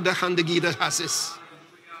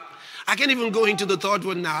can't even go into the third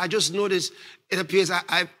one now. I just noticed it appears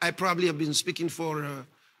I probably have been speaking for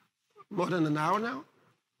more than an hour now.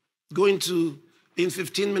 Going to, in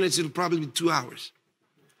 15 minutes, it'll probably be 2 hours.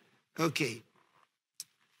 Okay.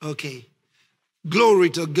 Okay. Glory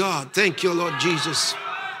to God. Thank you, Lord Jesus.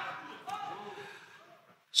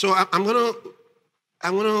 So I'm gonna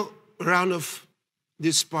round off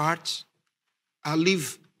this part. I'll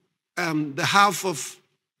leave the half of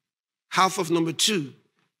number 2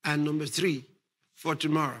 and number 3 for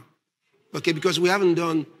tomorrow. Okay, because we haven't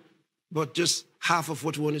done but just half of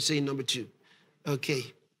what we want to say in number 2.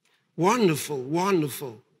 Okay. Wonderful,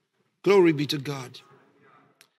 wonderful. Glory be to God.